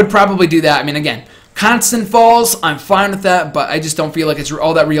I would probably do that. I mean, again, constant falls, I'm fine with that, but I just don't feel like it's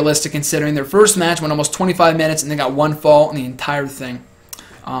all that realistic considering their first match went almost 25 minutes and they got 1 fall in the entire thing.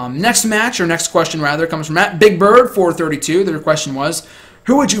 Next question comes from at Big Bird 432. Their question was,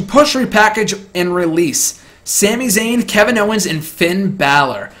 who would you push, repackage, and release? Sami Zayn, Kevin Owens, and Finn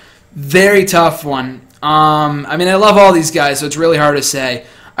Balor. Very tough one. I mean, I love all these guys, so it's really hard to say.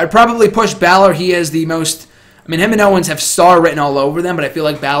 I'd probably push Balor. He has the most... I mean, him and Owens have star written all over them, but I feel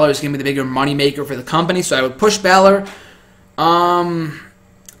like Balor is going to be the bigger moneymaker for the company, so I would push Balor.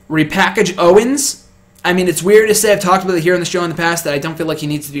 Repackage Owens. I mean, it's weird to say, I've talked about it here on the show in the past, that I don't feel like he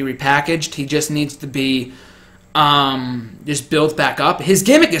needs to be repackaged. He just needs to be just built back up. His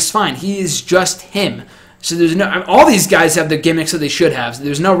gimmick is fine. He is just him. So there's no... all these guys have the gimmicks that they should have, so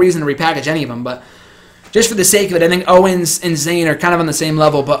there's no reason to repackage any of them, but... just for the sake of it, I think Owens and Zayn are kind of on the same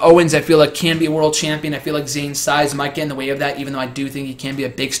level, but Owens, I feel like, can be a world champion. I feel like Zayn's size might get in the way of that, even though I do think he can be a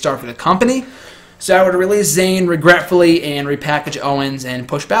big star for the company. So I would release Zayn regretfully and repackage Owens and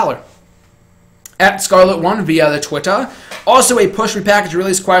push Balor. At Scarlet1 via the Twitter. Also a push, repackage,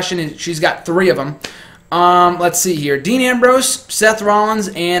 release question, and she's got 3 of them. Let's see here. Dean Ambrose, Seth Rollins,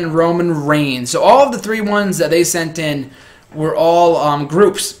 and Roman Reigns. So all of the 3 ones that they sent in were all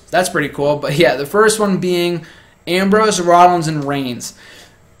groups. That's pretty cool. But yeah, the first one being Ambrose, Rollins, and Reigns.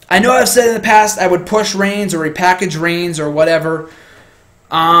 I know I've said in the past I would push Reigns or repackage Reigns or whatever.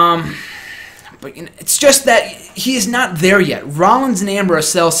 But it's just that he is not there yet. Rollins and Ambrose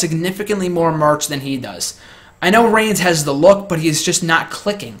sell significantly more merch than he does. I know Reigns has the look, but he's just not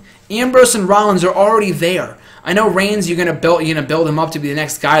clicking. Ambrose and Rollins are already there. I know Reigns, you're gonna build him up to be the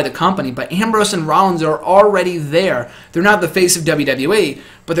next guy of the company, but Ambrose and Rollins are already there. They're not the face of WWE,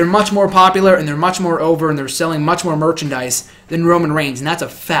 but they're much more popular and they're much more over and they're selling much more merchandise than Roman Reigns, and that's a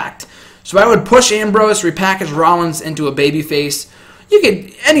fact. So I would push Ambrose, repackage Rollins into a babyface. You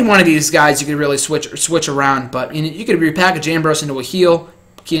could, any one of these guys, you could really switch around, but you could repackage Ambrose into a heel,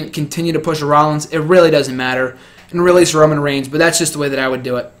 continue to push Rollins. It really doesn't matter, and release Roman Reigns. But that's just the way that I would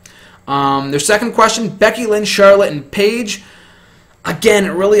do it. Their second question: Becky Lynch, Charlotte, and Paige. Again,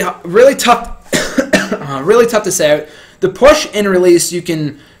 really tough, really tough to say. The push and release you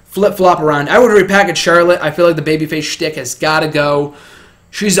can flip-flop around. I would repackage Charlotte. I feel like the babyface shtick has got to go.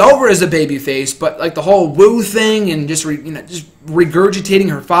 She's over as a babyface, but like the whole woo thing and just regurgitating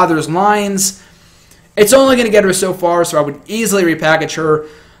her father's lines, it's only going to get her so far. So I would easily repackage her.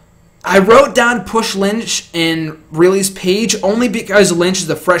 I wrote down push Lynch and release Paige only because Lynch is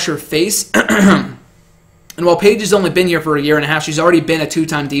the fresher face. And while Paige has only been here for a year and a half, she's already been a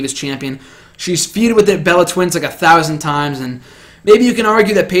 2-time Divas champion. She's feuded with the Bella Twins like 1,000 times, and maybe you can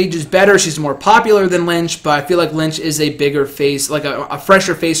argue that Paige is better. She's more popular than Lynch, but I feel like Lynch is a bigger face, like a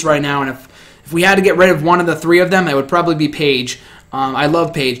fresher face right now. And if we had to get rid of one of the three of them, it would probably be Paige. I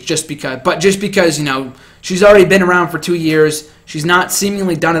love Paige just because, you know, she's already been around for 2 years. She's not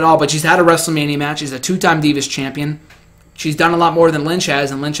seemingly done it all, but she's had a WrestleMania match. She's a 2-time Divas champion. She's done a lot more than Lynch has,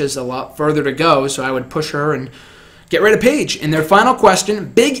 and Lynch has a lot further to go, so I would push her and get rid of Paige. And their final question,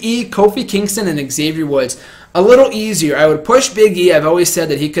 Big E, Kofi Kingston, and Xavier Woods. A little easier. I would push Big E. I've always said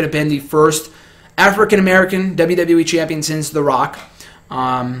that he could have been the first African-American WWE champion since The Rock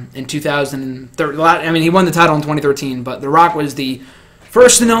in 2013. I mean, he won the title in 2013, but The Rock was the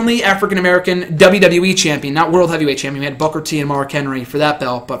first and only African-American WWE champion, not World Heavyweight champion. We had Booker T and Mark Henry for that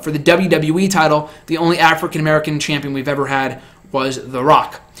belt. But for the WWE title, the only African-American champion we've ever had was The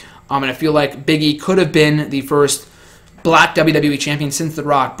Rock. And I feel like Big E could have been the first black WWE champion since The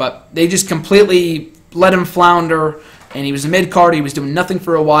Rock, but they just completely let him flounder, and he was a mid-card. He was doing nothing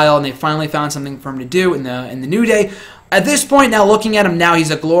for a while, and they finally found something for him to do in the New Day. At this point, now looking at him now,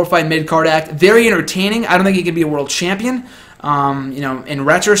 he's a glorified mid-card act. Very entertaining. I don't think he could be a world champion. You know, in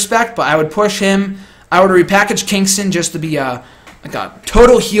retrospect, but I would push him. I would repackage Kingston just to be like a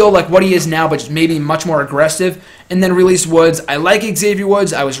total heel like what he is now, but just maybe much more aggressive, and then release Woods. I like Xavier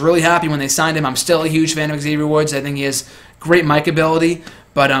Woods. I was really happy when they signed him. I'm still a huge fan of Xavier Woods. I think he has great mic ability,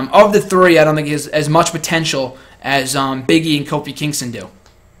 but of the three, I don't think he has as much potential as Big E and Kofi Kingston do.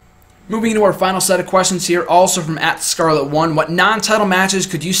 Moving into our final set of questions here, also from @Scarlet1. What non-title matches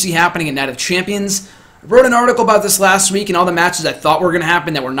could you see happening at Night of Champions? I wrote an article about this last week, and all the matches I thought were going to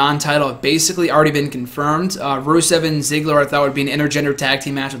happen that were non-title have basically already been confirmed. Rusev and Ziggler I thought would be an intergender tag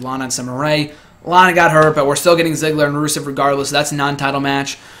team match with Lana and Summer Rae. Lana got hurt, but we're still getting Ziggler and Rusev regardless, so that's a non-title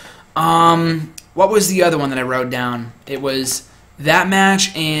match. What was the other one that I wrote down? It was that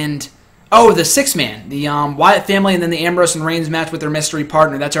match and... oh, the six-man. The Wyatt family and then the Ambrose and Reigns match with their mystery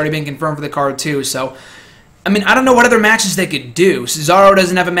partner. That's already been confirmed for the card, too, so... I mean, I don't know what other matches they could do. Cesaro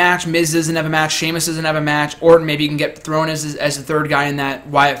doesn't have a match. Miz doesn't have a match. Sheamus doesn't have a match. Orton maybe you can get thrown as the third guy in that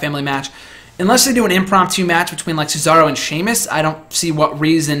Wyatt family match. Unless they do an impromptu match between like Cesaro and Sheamus, I don't see what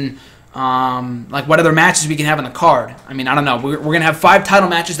reason, like what other matches we can have on the card. I mean, I don't know. We're going to have 5 title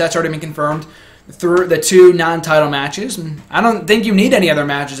matches. That's already been confirmed. Through the 2 non-title matches. And I don't think you need any other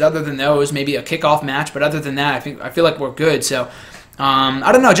matches other than those. Maybe a kickoff match, but other than that, I feel like we're good. So,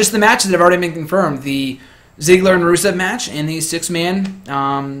 I don't know. Just the matches that have already been confirmed. The Ziggler and Rusev match, and the 6-man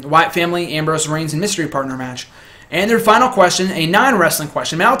Wyatt family, Ambrose, Reigns, and mystery partner match. And their final question, a non-wrestling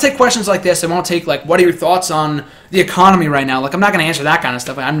question. I mean, I'll take questions like this. I won't take, like, what are your thoughts on the economy right now? Like, I'm not going to answer that kind of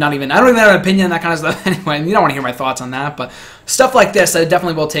stuff. I don't even have an opinion on that kind of stuff anyway. You don't want to hear my thoughts on that. But stuff like this, I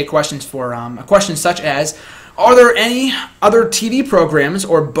definitely will take questions for. A question such as, are there any other TV programs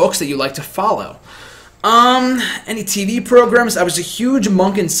or books that you like to follow? Any TV programs? I was a huge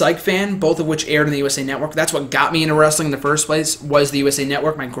Monk and Psych fan, both of which aired on the USA Network. That's what got me into wrestling in the first place, was the USA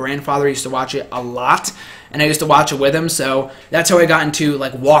Network. My grandfather used to watch it a lot, and I used to watch it with him, so that's how I got into,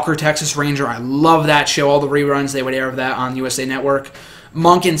 like, Walker, Texas Ranger. I love that show, all the reruns they would air of that on the USA Network.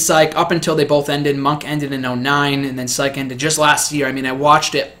 Monk and Psych, up until they both ended. Monk ended in 2009, and then Psych ended just last year. I mean, I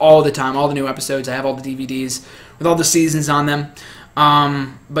watched it all the time, all the new episodes. I have all the DVDs with all the seasons on them.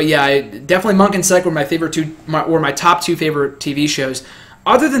 But yeah, definitely Monk and Psych were my top 2 favorite TV shows.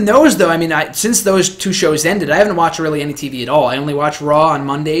 Other than those, though, I mean, since those 2 shows ended, I haven't watched really any TV at all. I only watch Raw on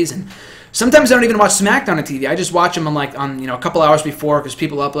Mondays, and sometimes I don't even watch SmackDown on TV. I just watch them on a couple hours before because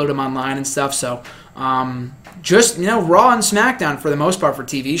people upload them online and stuff. So, just Raw and SmackDown for the most part for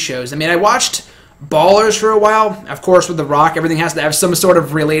TV shows. I mean, I watched Ballers for a while, of course, with The Rock. Everything has to have some sort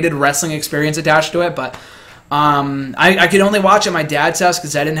of related wrestling experience attached to it, but. I could only watch at my dad's house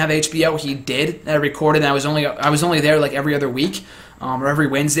because I didn't have HBO. He did. I recorded, and I was only there like every other week, or every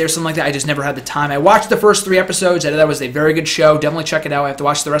Wednesday or something like that. I just never had the time. I watched the first 3 episodes. I thought that was a very good show. Definitely check it out. I have to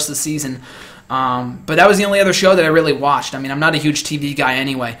watch the rest of the season. But that was the only other show that I really watched. I mean, I'm not a huge TV guy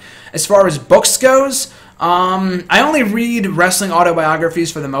anyway. As far as books goes, I only read wrestling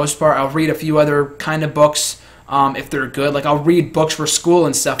autobiographies for the most part. I'll read a few other kind of books. If they're good. Like, I'll read books for school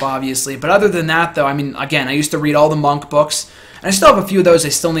and stuff, obviously. But other than that, though, I mean, again, I used to read all the Monk books. And I still have a few of those I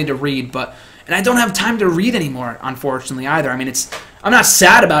still need to read. And I don't have time to read anymore, unfortunately, either. I mean, I'm not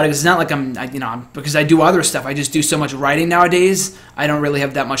sad about it because it's not like because I do other stuff. I just do so much writing nowadays. I don't really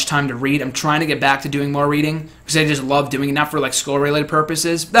have that much time to read. I'm trying to get back to doing more reading because I just love doing it, not for, like, school-related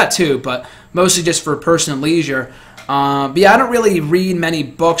purposes. That, too, but mostly just for personal leisure. But yeah, I don't really read many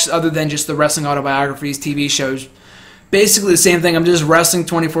books other than just the wrestling autobiographies, TV shows. Basically the same thing. I'm just wrestling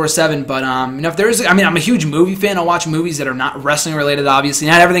 24/7. But if there's, I'm a huge movie fan. I'll watch movies that are not wrestling related. Obviously,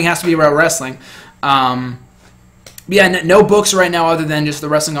 not everything has to be about wrestling. But yeah, no books right now other than just the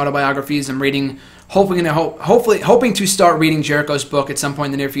wrestling autobiographies. I'm reading, hoping to start reading Jericho's book at some point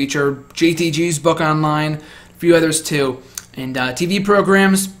in the near future. JTG's book online, a few others too, and TV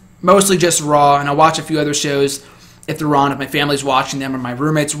programs, mostly just Raw, and I'll watch a few other shows if they're on. If my family's watching them or my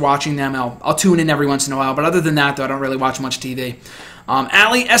roommate's watching them, I'll tune in every once in a while. But other than that, though, I don't really watch much TV.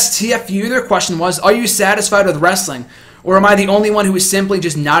 Allie STFU, their question was, are you satisfied with wrestling? Or am I the only one who is simply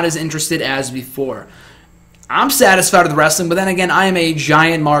just not as interested as before? I'm satisfied with wrestling, but then again, I am a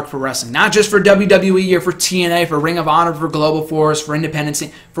giant mark for wrestling. Not just for WWE or for TNA, for Ring of Honor, for Global Force, for Independence,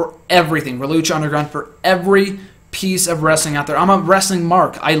 for everything. For Lucha Underground, for every piece of wrestling out there. I'm a wrestling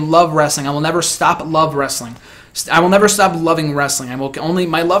mark. I love wrestling. I will never stop love wrestling. I will never stop loving wrestling.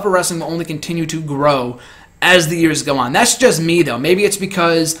 My love for wrestling will only continue to grow as the years go on. That's just me, though. Maybe it's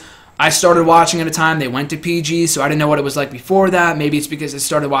because I started watching at a time they went to PG, so I didn't know what it was like before that. Maybe it's because I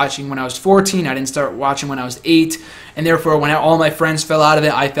started watching when I was 14. I didn't start watching when I was 8, and therefore when all my friends fell out of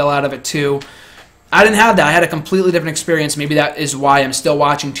it, I fell out of it too. I didn't have that. I had a completely different experience. Maybe that is why I'm still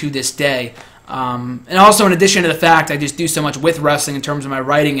watching to this day. And also, in addition to the fact I just do so much with wrestling in terms of my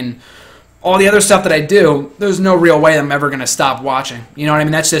writing and all the other stuff that I do, there's no real way I'm ever going to stop watching. You know what I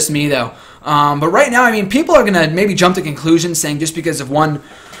mean? That's just me, though. But right now, people are going to maybe jump to conclusions saying just because of one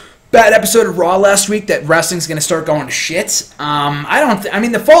bad episode of Raw last week that wrestling's going to start going to shit.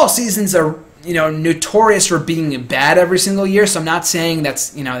 The fall seasons are, notorious for being bad every single year, so I'm not saying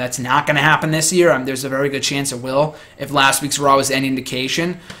that's not going to happen this year. There's a very good chance it will, if last week's Raw was any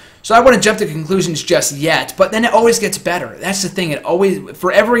indication. So I wouldn't jump to conclusions just yet, but then it always gets better. That's the thing.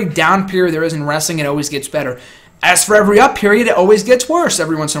 For every down period there is in wrestling, it always gets better. As for every up period, it always gets worse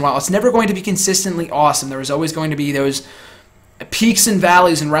every once in a while. It's never going to be consistently awesome. There is always going to be those peaks and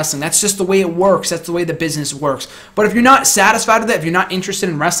valleys in wrestling. That's just the way it works. That's the way the business works. But if you're not satisfied with that, if you're not interested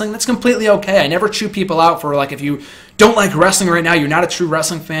in wrestling, that's completely okay. I never chew people out for, if you don't like wrestling right now, you're not a true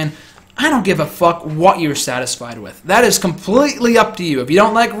wrestling fan. I don't give a fuck what you're satisfied with. That is completely up to you. If you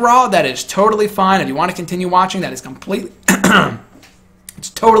don't like Raw, that is totally fine. If you want to continue watching, that is completely it's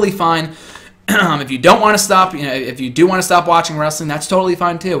totally fine. If you don't want to stop, if you do want to stop watching wrestling, that's totally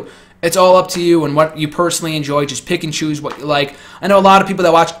fine too. It's all up to you and what you personally enjoy. Just pick and choose what you like. I know a lot of people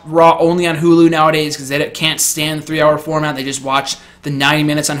that watch Raw only on Hulu nowadays because they can't stand the 3-hour format. They just watch the 90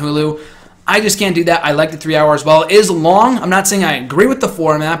 minutes on Hulu. I just can't do that. I like the 3 hours. While it is long, I'm not saying I agree with the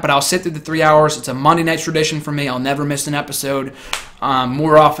format, but I'll sit through the 3 hours. It's a Monday night tradition for me. I'll never miss an episode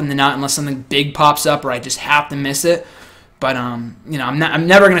more often than not unless something big pops up or I just have to miss it. But, I'm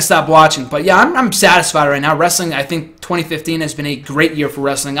never going to stop watching. But, yeah, I'm satisfied right now. Wrestling, I think 2015 has been a great year for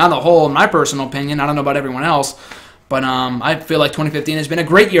wrestling on the whole, in my personal opinion. I don't know about everyone else. But I feel like 2015 has been a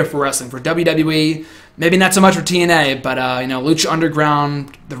great year for wrestling, for WWE. Maybe not so much for TNA, but, Lucha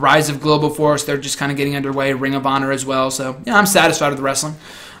Underground, the rise of Global Force, they're just kind of getting underway. Ring of Honor as well. So, yeah, I'm satisfied with wrestling.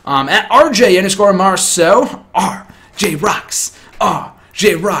 At RJ_Marceau, RJ Rocks,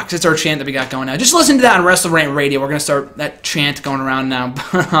 RJ Rocks. It's our chant that we got going now. Just listen to that on Wrestle Rant Radio. We're going to start that chant going around now.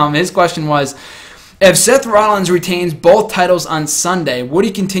 His question was, if Seth Rollins retains both titles on Sunday, would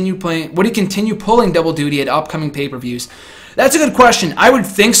he continue pulling double duty at upcoming pay-per-views? That's a good question. I would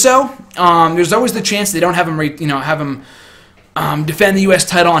think so. There's always the chance they don't have him, defend the U.S.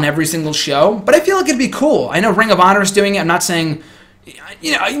 title on every single show. But I feel like it'd be cool. I know Ring of Honor is doing it. I'm not saying,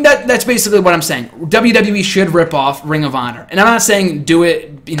 that's basically what I'm saying. WWE should rip off Ring of Honor, and I'm not saying do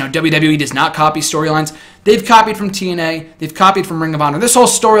it. WWE does not copy storylines. They've copied from TNA. They've copied from Ring of Honor. This whole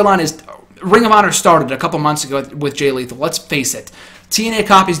storyline is Ring of Honor started a couple months ago with Jay Lethal. Let's face it. TNA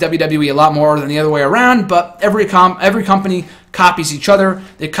copies WWE a lot more than the other way around, but every company copies each other.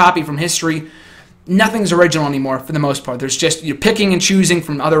 They copy from history. Nothing's original anymore for the most part. There's just you're picking and choosing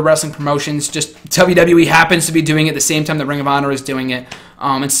from other wrestling promotions. Just WWE happens to be doing it at the same time the Ring of Honor is doing it.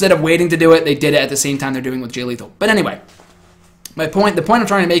 Instead of waiting to do it, they did it at the same time they're doing it with Jay Lethal. But anyway, the point I'm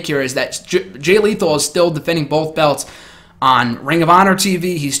trying to make here is that Jay Lethal is still defending both belts on Ring of Honor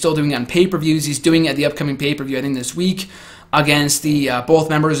TV. He's still doing it on pay-per-views. He's doing it at the upcoming pay-per-view, I think this week, against the both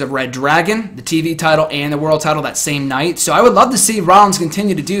members of Red Dragon, the TV title and the world title that same night. So I would love to see Rollins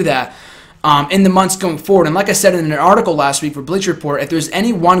continue to do that in the months going forward. And like I said in an article last week for Bleacher Report, if there's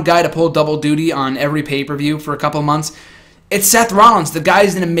any one guy to pull double duty on every pay-per-view for a couple of months, it's Seth Rollins. The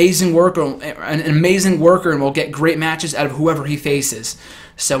guy's an amazing worker, and will get great matches out of whoever he faces.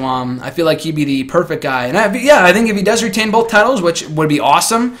 So I feel like he'd be the perfect guy. And I think if he does retain both titles, which would be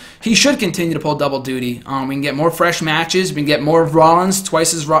awesome, he should continue to pull double duty. We can get more fresh matches. We can get more of Rollins,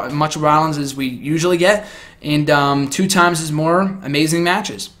 twice as much Rollins as we usually get, and 2 times as more amazing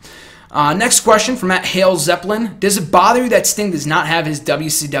matches. Next question from Hale Zeppelin. Does it bother you that Sting does not have his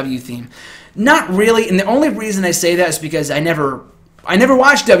WCW theme? Not really, and the only reason I say that is because I never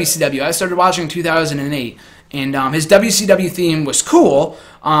watched WCW. I started watching in 2008, and his WCW theme was cool,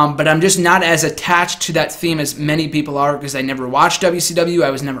 but I'm just not as attached to that theme as many people are because I never watched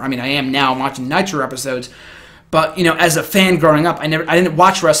WCW. I am now. I'm watching Nitro episodes, but as a fan growing up, I didn't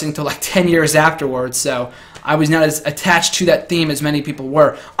watch wrestling until like 10 years afterwards, so I was not as attached to that theme as many people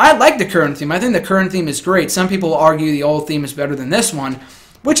were. I like the current theme. I think the current theme is great. Some people argue the old theme is better than this one,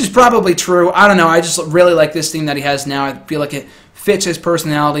 which is probably true. I don't know. I just really like this theme that he has now. I feel like it fits his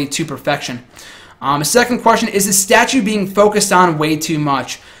personality to perfection. The second question, is the statue being focused on way too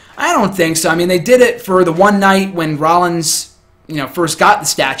much? I don't think so. I mean, they did it for the one night when Rollins, first got the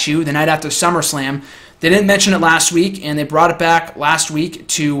statue, the night after SummerSlam. They didn't mention it last week, and they brought it back last week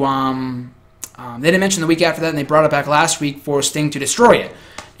to... they didn't mention the week after that, and they brought it back last week for Sting to destroy it.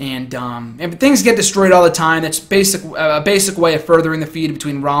 And things get destroyed all the time. That's a basic way of furthering the feud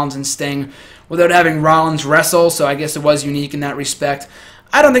between Rollins and Sting without having Rollins wrestle, so I guess it was unique in that respect.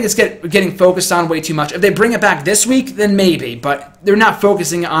 I don't think it's getting focused on way too much. If they bring it back this week, then maybe, but they're not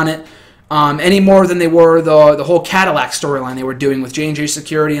focusing on it any more than they were the whole Cadillac storyline they were doing with J&J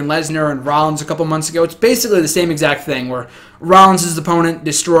Security and Lesnar and Rollins a couple months ago. It's basically the same exact thing where Rollins' opponent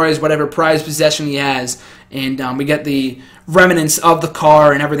destroys whatever prized possession he has, and we get the remnants of the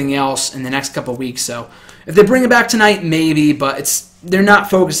car and everything else in the next couple weeks. So if they bring it back tonight, maybe, but they're not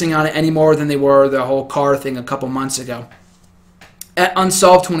focusing on it any more than they were the whole car thing a couple months ago. At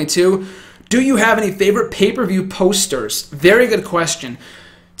Unsolved22, do you have any favorite pay-per-view posters? Very good question.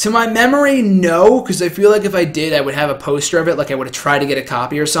 To my memory, no, because I feel like if I did, I would have a poster of it, like I would have tried to get a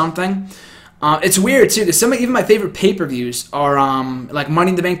copy or something. It's weird, too, because even my favorite pay-per-views are, like Money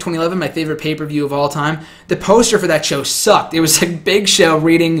in the Bank 2011, my favorite pay-per-view of all time. The poster for that show sucked. It was like Big Show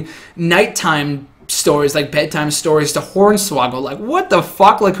reading nighttime stories, like bedtime stories to Hornswoggle. Like, what the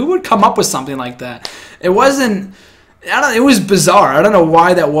fuck? Like, who would come up with something like that? It wasn't... it was bizarre. I don't know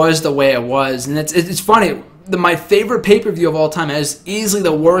why that was the way it was. And it's funny. My favorite pay-per-view of all time is easily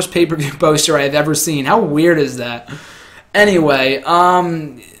the worst pay-per-view poster I've ever seen. How weird is that? Anyway,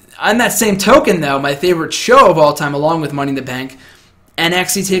 on that same token, though, my favorite show of all time, along with Money in the Bank,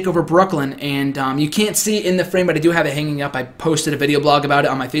 NXT TakeOver Brooklyn. And you can't see it in the frame, but I do have it hanging up. I posted a video blog about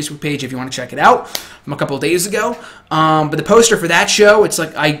it on my Facebook page if you want to check it out from a couple of days ago. But the poster for that show, it's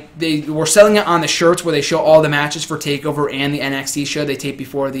like they were selling it on the shirts where they show all the matches for TakeOver and the NXT show they tape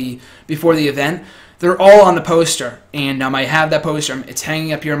before the event. They're all on the poster, and I have that poster. It's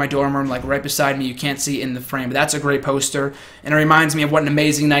hanging up here in my dorm room, like right beside me. You can't see it in the frame, but that's a great poster, and it reminds me of what an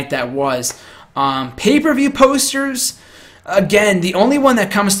amazing night that was. Pay-per-view posters, again, the only one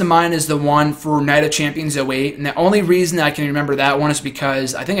that comes to mind is the one for Night of Champions 08, and the only reason I can remember that one is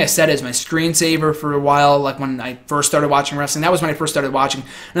because I think I set it as my screensaver for a while, like when I first started watching wrestling. That was when I first started watching,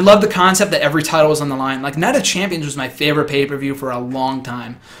 and I love the concept that every title was on the line. Like, Night of Champions was my favorite pay-per-view for a long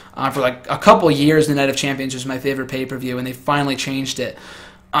time. For like a couple years, the Night of Champions was my favorite pay-per-view, and they finally changed it.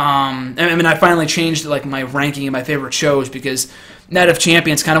 I finally changed like my ranking of my favorite shows because Night of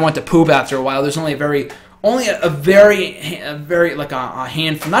Champions kind of went to poop after a while. There's only a very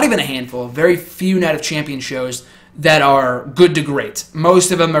handful, not even a handful, very few Night of Champions shows that are good to great.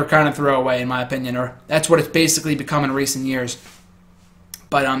 Most of them are kind of throwaway, in my opinion, or that's what it's basically become in recent years.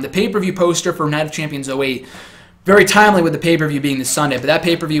 But the pay-per-view poster for Night of Champions 08, very timely with the pay-per-view being this Sunday, but that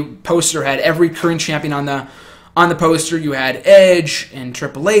pay-per-view poster had every current champion on the poster. You had Edge and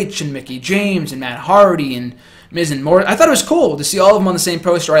Triple H and Mickey James and Matt Hardy and Miz and more. I thought it was cool to see all of them on the same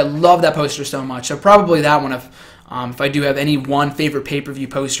poster. I love that poster so much. So probably that one if I do have any one favorite pay-per-view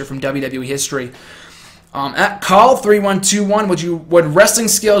poster from WWE history. At Call3121, would wrestling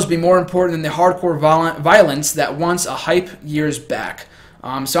skills be more important than the hardcore violence that once a hype years back?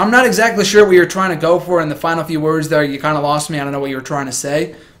 So I'm not exactly sure what you're trying to go for in the final few words there. You kind of lost me. I don't know what you were trying to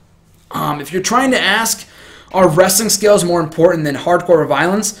say. If you're trying to ask, are wrestling skills more important than hardcore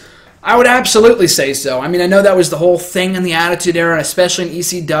violence? I would absolutely say so. I mean, I know that was the whole thing in the Attitude Era, especially in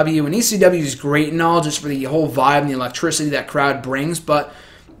ECW. And ECW is great and all, just for the whole vibe and the electricity that crowd brings. But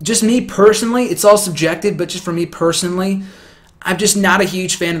just me personally, it's all subjective, but just for me personally, I'm just not a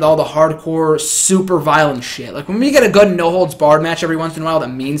huge fan of all the hardcore, super violent shit. Like, when we get a good no-holds-barred match every once in a while that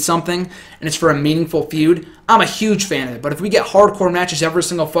means something, and it's for a meaningful feud, I'm a huge fan of it. But if we get hardcore matches every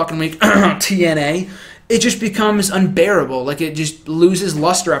single fucking week, TNA, it just becomes unbearable. Like, it just loses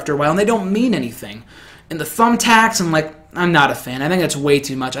luster after a while, and they don't mean anything. And the thumbtacks, I'm not a fan. I think that's way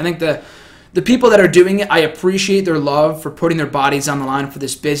too much. I think the people that are doing it, I appreciate their love for putting their bodies on the line for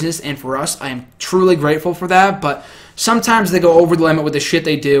this business and for us. I am truly grateful for that, but sometimes they go over the limit with the shit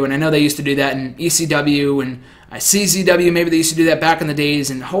they do, and I know they used to do that in ECW and CZW. Maybe they used to do that back in the days,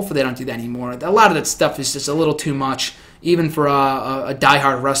 and hopefully they don't do that anymore. A lot of that stuff is just a little too much, even for a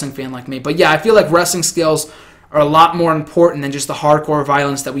diehard wrestling fan like me. But yeah, I feel like wrestling skills are a lot more important than just the hardcore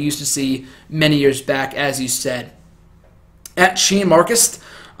violence that we used to see many years back, as you said. At Sheen Marcus,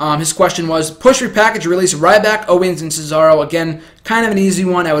 his question was, push, repackage, release Ryback, Owens, and Cesaro. Again, kind of an easy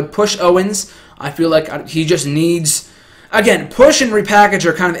one. I would push Owens. I feel like he just needs... Again, push and repackage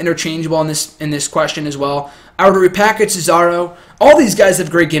are kind of interchangeable in this question as well. I would repackage Cesaro. All these guys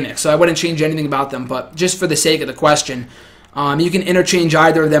have great gimmicks, so I wouldn't change anything about them, but just for the sake of the question, you can interchange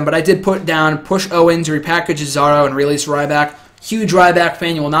either of them, but I did put down push Owens, repackage Cesaro, and release Ryback. Huge Ryback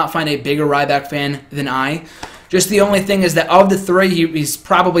fan. You will not find a bigger Ryback fan than I. Just the only thing is that of the three, he's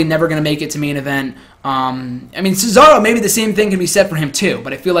probably never going to make it to main event. Cesaro, maybe the same thing can be said for him too,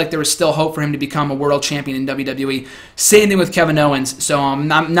 but I feel like there is still hope for him to become a world champion in WWE. Same thing with Kevin Owens, so I'm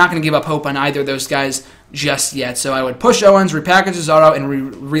not going to give up hope on either of those guys just yet. So I would push Owens, repackage Cesaro, and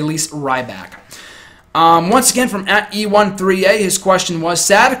release Ryback. Once again, from at E13A, his question was,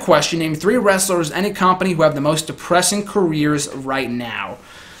 sad question, name 3 wrestlers, any company who have the most depressing careers right now.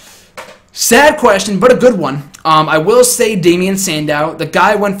 Sad question, but a good one. I will say Damien Sandow. The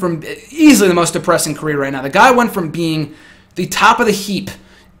guy went from easily the most depressing career right now. The guy went from being the top of the heap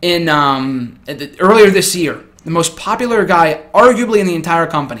in earlier this year, the most popular guy arguably in the entire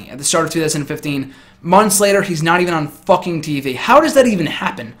company at the start of 2015. Months later, he's not even on fucking TV. How does that even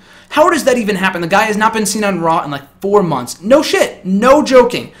happen? How does that even happen? The guy has not been seen on Raw in like 4 months. No shit. No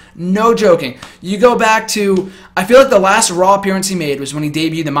joking. No joking. You go back to, I feel like the last Raw appearance he made was when he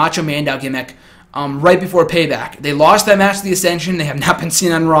debuted the Macho Mandow gimmick right before Payback. They lost that match to the Ascension. They have not been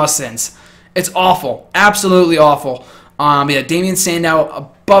seen on Raw since. It's awful. Absolutely awful. Yeah, Damien Sandow,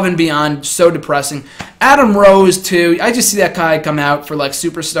 above and beyond, so depressing. Adam Rose, too. I just see that guy come out for like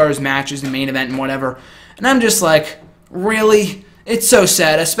Superstars matches and main event and whatever. And I'm just like, really? It's so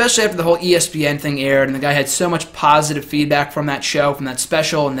sad, especially after the whole ESPN thing aired, and the guy had so much positive feedback from that show, from that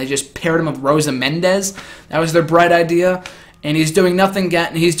special, and they just paired him with Rosa Mendez. That was their bright idea, and he's doing nothing.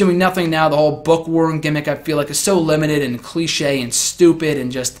 He's doing nothing now. The whole bookworm gimmick, I feel like, is so limited and cliche and stupid,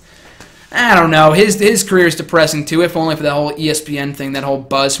 and just, I don't know. His career is depressing too, if only for the whole ESPN thing, that whole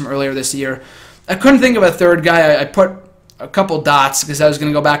buzz from earlier this year. I couldn't think of a third guy. I put a couple dots because I was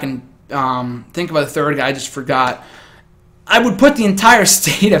going to go back and think about a third guy. I just forgot. I would put the entire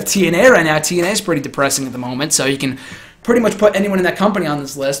state of TNA right now. TNA is pretty depressing at the moment, so you can pretty much put anyone in that company on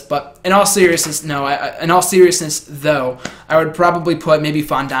this list. But in all seriousness, no. In all seriousness, though, I would probably put maybe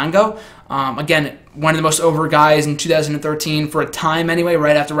Fandango. Again, one of the most over guys in 2013 for a time anyway,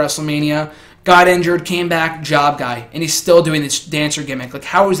 right after WrestleMania. Got injured, came back, job guy, and he's still doing this dancer gimmick. Like,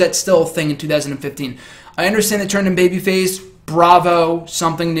 how is that still a thing in 2015? I understand they turned him babyface. Bravo,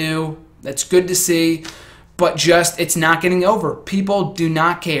 something new. That's good to see. But just, it's not getting over. People do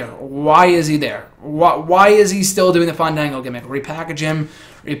not care. Why is he there? Why is he still doing the Fandango gimmick? Repackage him,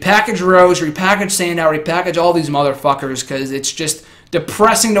 repackage Rose, repackage Sandow, repackage all these motherfuckers, because it's just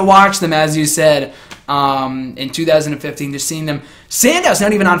depressing to watch them, as you said, in 2015, just seeing them. Sandow's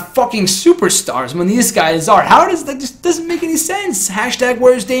not even on fucking Superstars when these guys are. How does that, just doesn't make any sense? Hashtag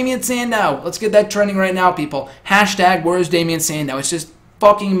where's Damien Sandow? Let's get that trending right now, people. Hashtag where's Damien Sandow? It's just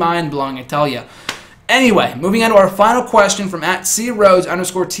fucking mind-blowing, I tell you. Anyway, moving on to our final question from at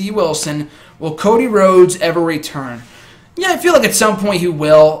 @CRhodes_T Wilson. Will Cody Rhodes ever return? Yeah, I feel like at some point he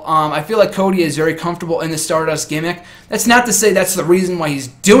will. I feel like Cody is very comfortable in the Stardust gimmick. That's not to say that's the reason why he's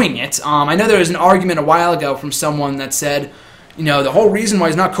doing it. I know there was an argument a while ago from someone that said, you know, the whole reason why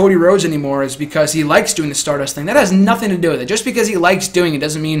he's not Cody Rhodes anymore is because he likes doing the Stardust thing. That has nothing to do with it. Just because he likes doing it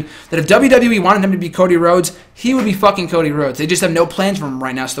doesn't mean that if WWE wanted him to be Cody Rhodes, he would be fucking Cody Rhodes. They just have no plans for him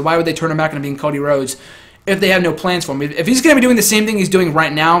right now, so why would they turn him back into being Cody Rhodes if they have no plans for him? If he's going to be doing the same thing he's doing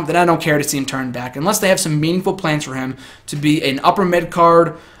right now, then I don't care to see him turned back, unless they have some meaningful plans for him to be an upper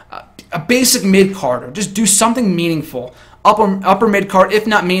mid-card, a basic mid-card, or just do something meaningful. Upper mid-card, if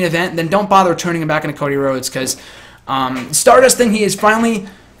not main event, then don't bother turning him back into Cody Rhodes, because Stardust thing, he has finally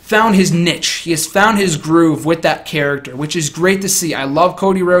found his niche. He has found his groove with that character, which is great to see. I love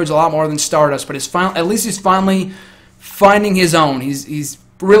Cody Rhodes a lot more than Stardust, but at least he's finally finding his own. He's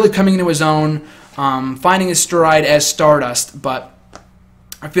really coming into his own, finding his stride as Stardust. But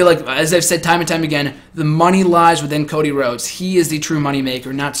I feel like, as I've said time and time again, the money lies within Cody Rhodes. He is the true money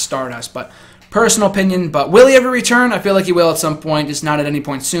maker, not Stardust. But personal opinion. But will he ever return? I feel like he will at some point, just not at any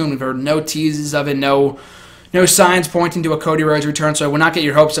point soon. We've heard no teases of it, no signs pointing to a Cody Rhodes return, so I will not get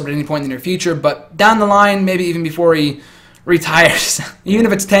your hopes up at any point in the near future. But down the line, maybe even before he retires, even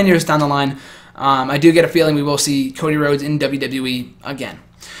if it's 10 years down the line, I do get a feeling we will see Cody Rhodes in WWE again.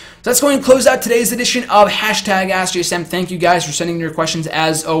 So that's going to close out today's edition of #AskJSM. Thank you guys for sending your questions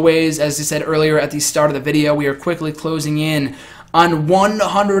as always. As I said earlier at the start of the video, we are quickly closing in on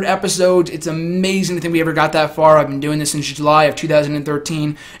 100 episodes. It's amazing to think we ever got that far. I've been doing this since July of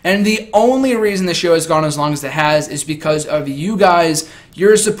 2013, and the only reason the show has gone as long as it has is because of you guys,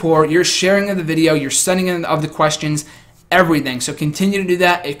 your support, your sharing of the video, your sending in of the questions, everything. So continue to do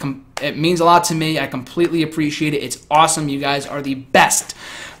that. It means a lot to me. I completely appreciate it. It's awesome. You guys are the best.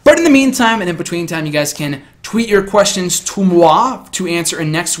 But in the meantime and in between time, you guys can tweet your questions to moi to answer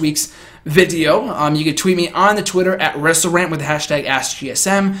in next week's video. You can tweet me on the Twitter at WrestleRant with the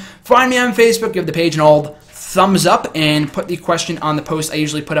 #AskGSM. Find me on Facebook. Give the page an old thumbs up and put the question on the post I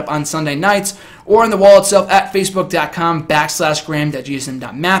usually put up on Sunday nights or on the wall itself at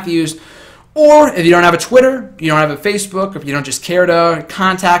facebook.com/gram.gsm.matthews. Or if you don't have a Twitter, you don't have a Facebook, if you don't just care to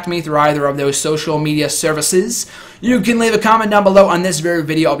contact me through either of those social media services, you can leave a comment down below on this very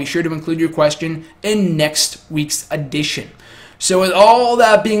video. I'll be sure to include your question in next week's edition. So with all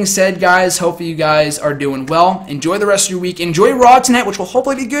that being said, guys, hopefully you guys are doing well. Enjoy the rest of your week. Enjoy Raw tonight, which will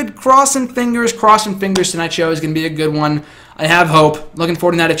hopefully be good. Crossing fingers. Tonight's show is going to be a good one. I have hope. Looking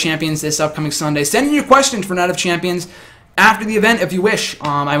forward to Night of Champions this upcoming Sunday. Send in your questions for Night of Champions after the event if you wish.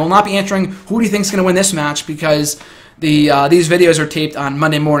 I will not be answering who do you think is going to win this match because these videos are taped on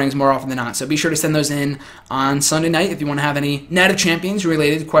Monday mornings more often than not. So be sure to send those in on Sunday night if you want to have any Night of Champions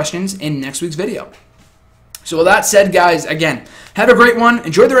related questions in next week's video. So with that said, guys, again, have a great one.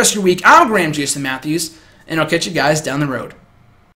 Enjoy the rest of your week. I'm Graham Jason Matthews, and I'll catch you guys down the road.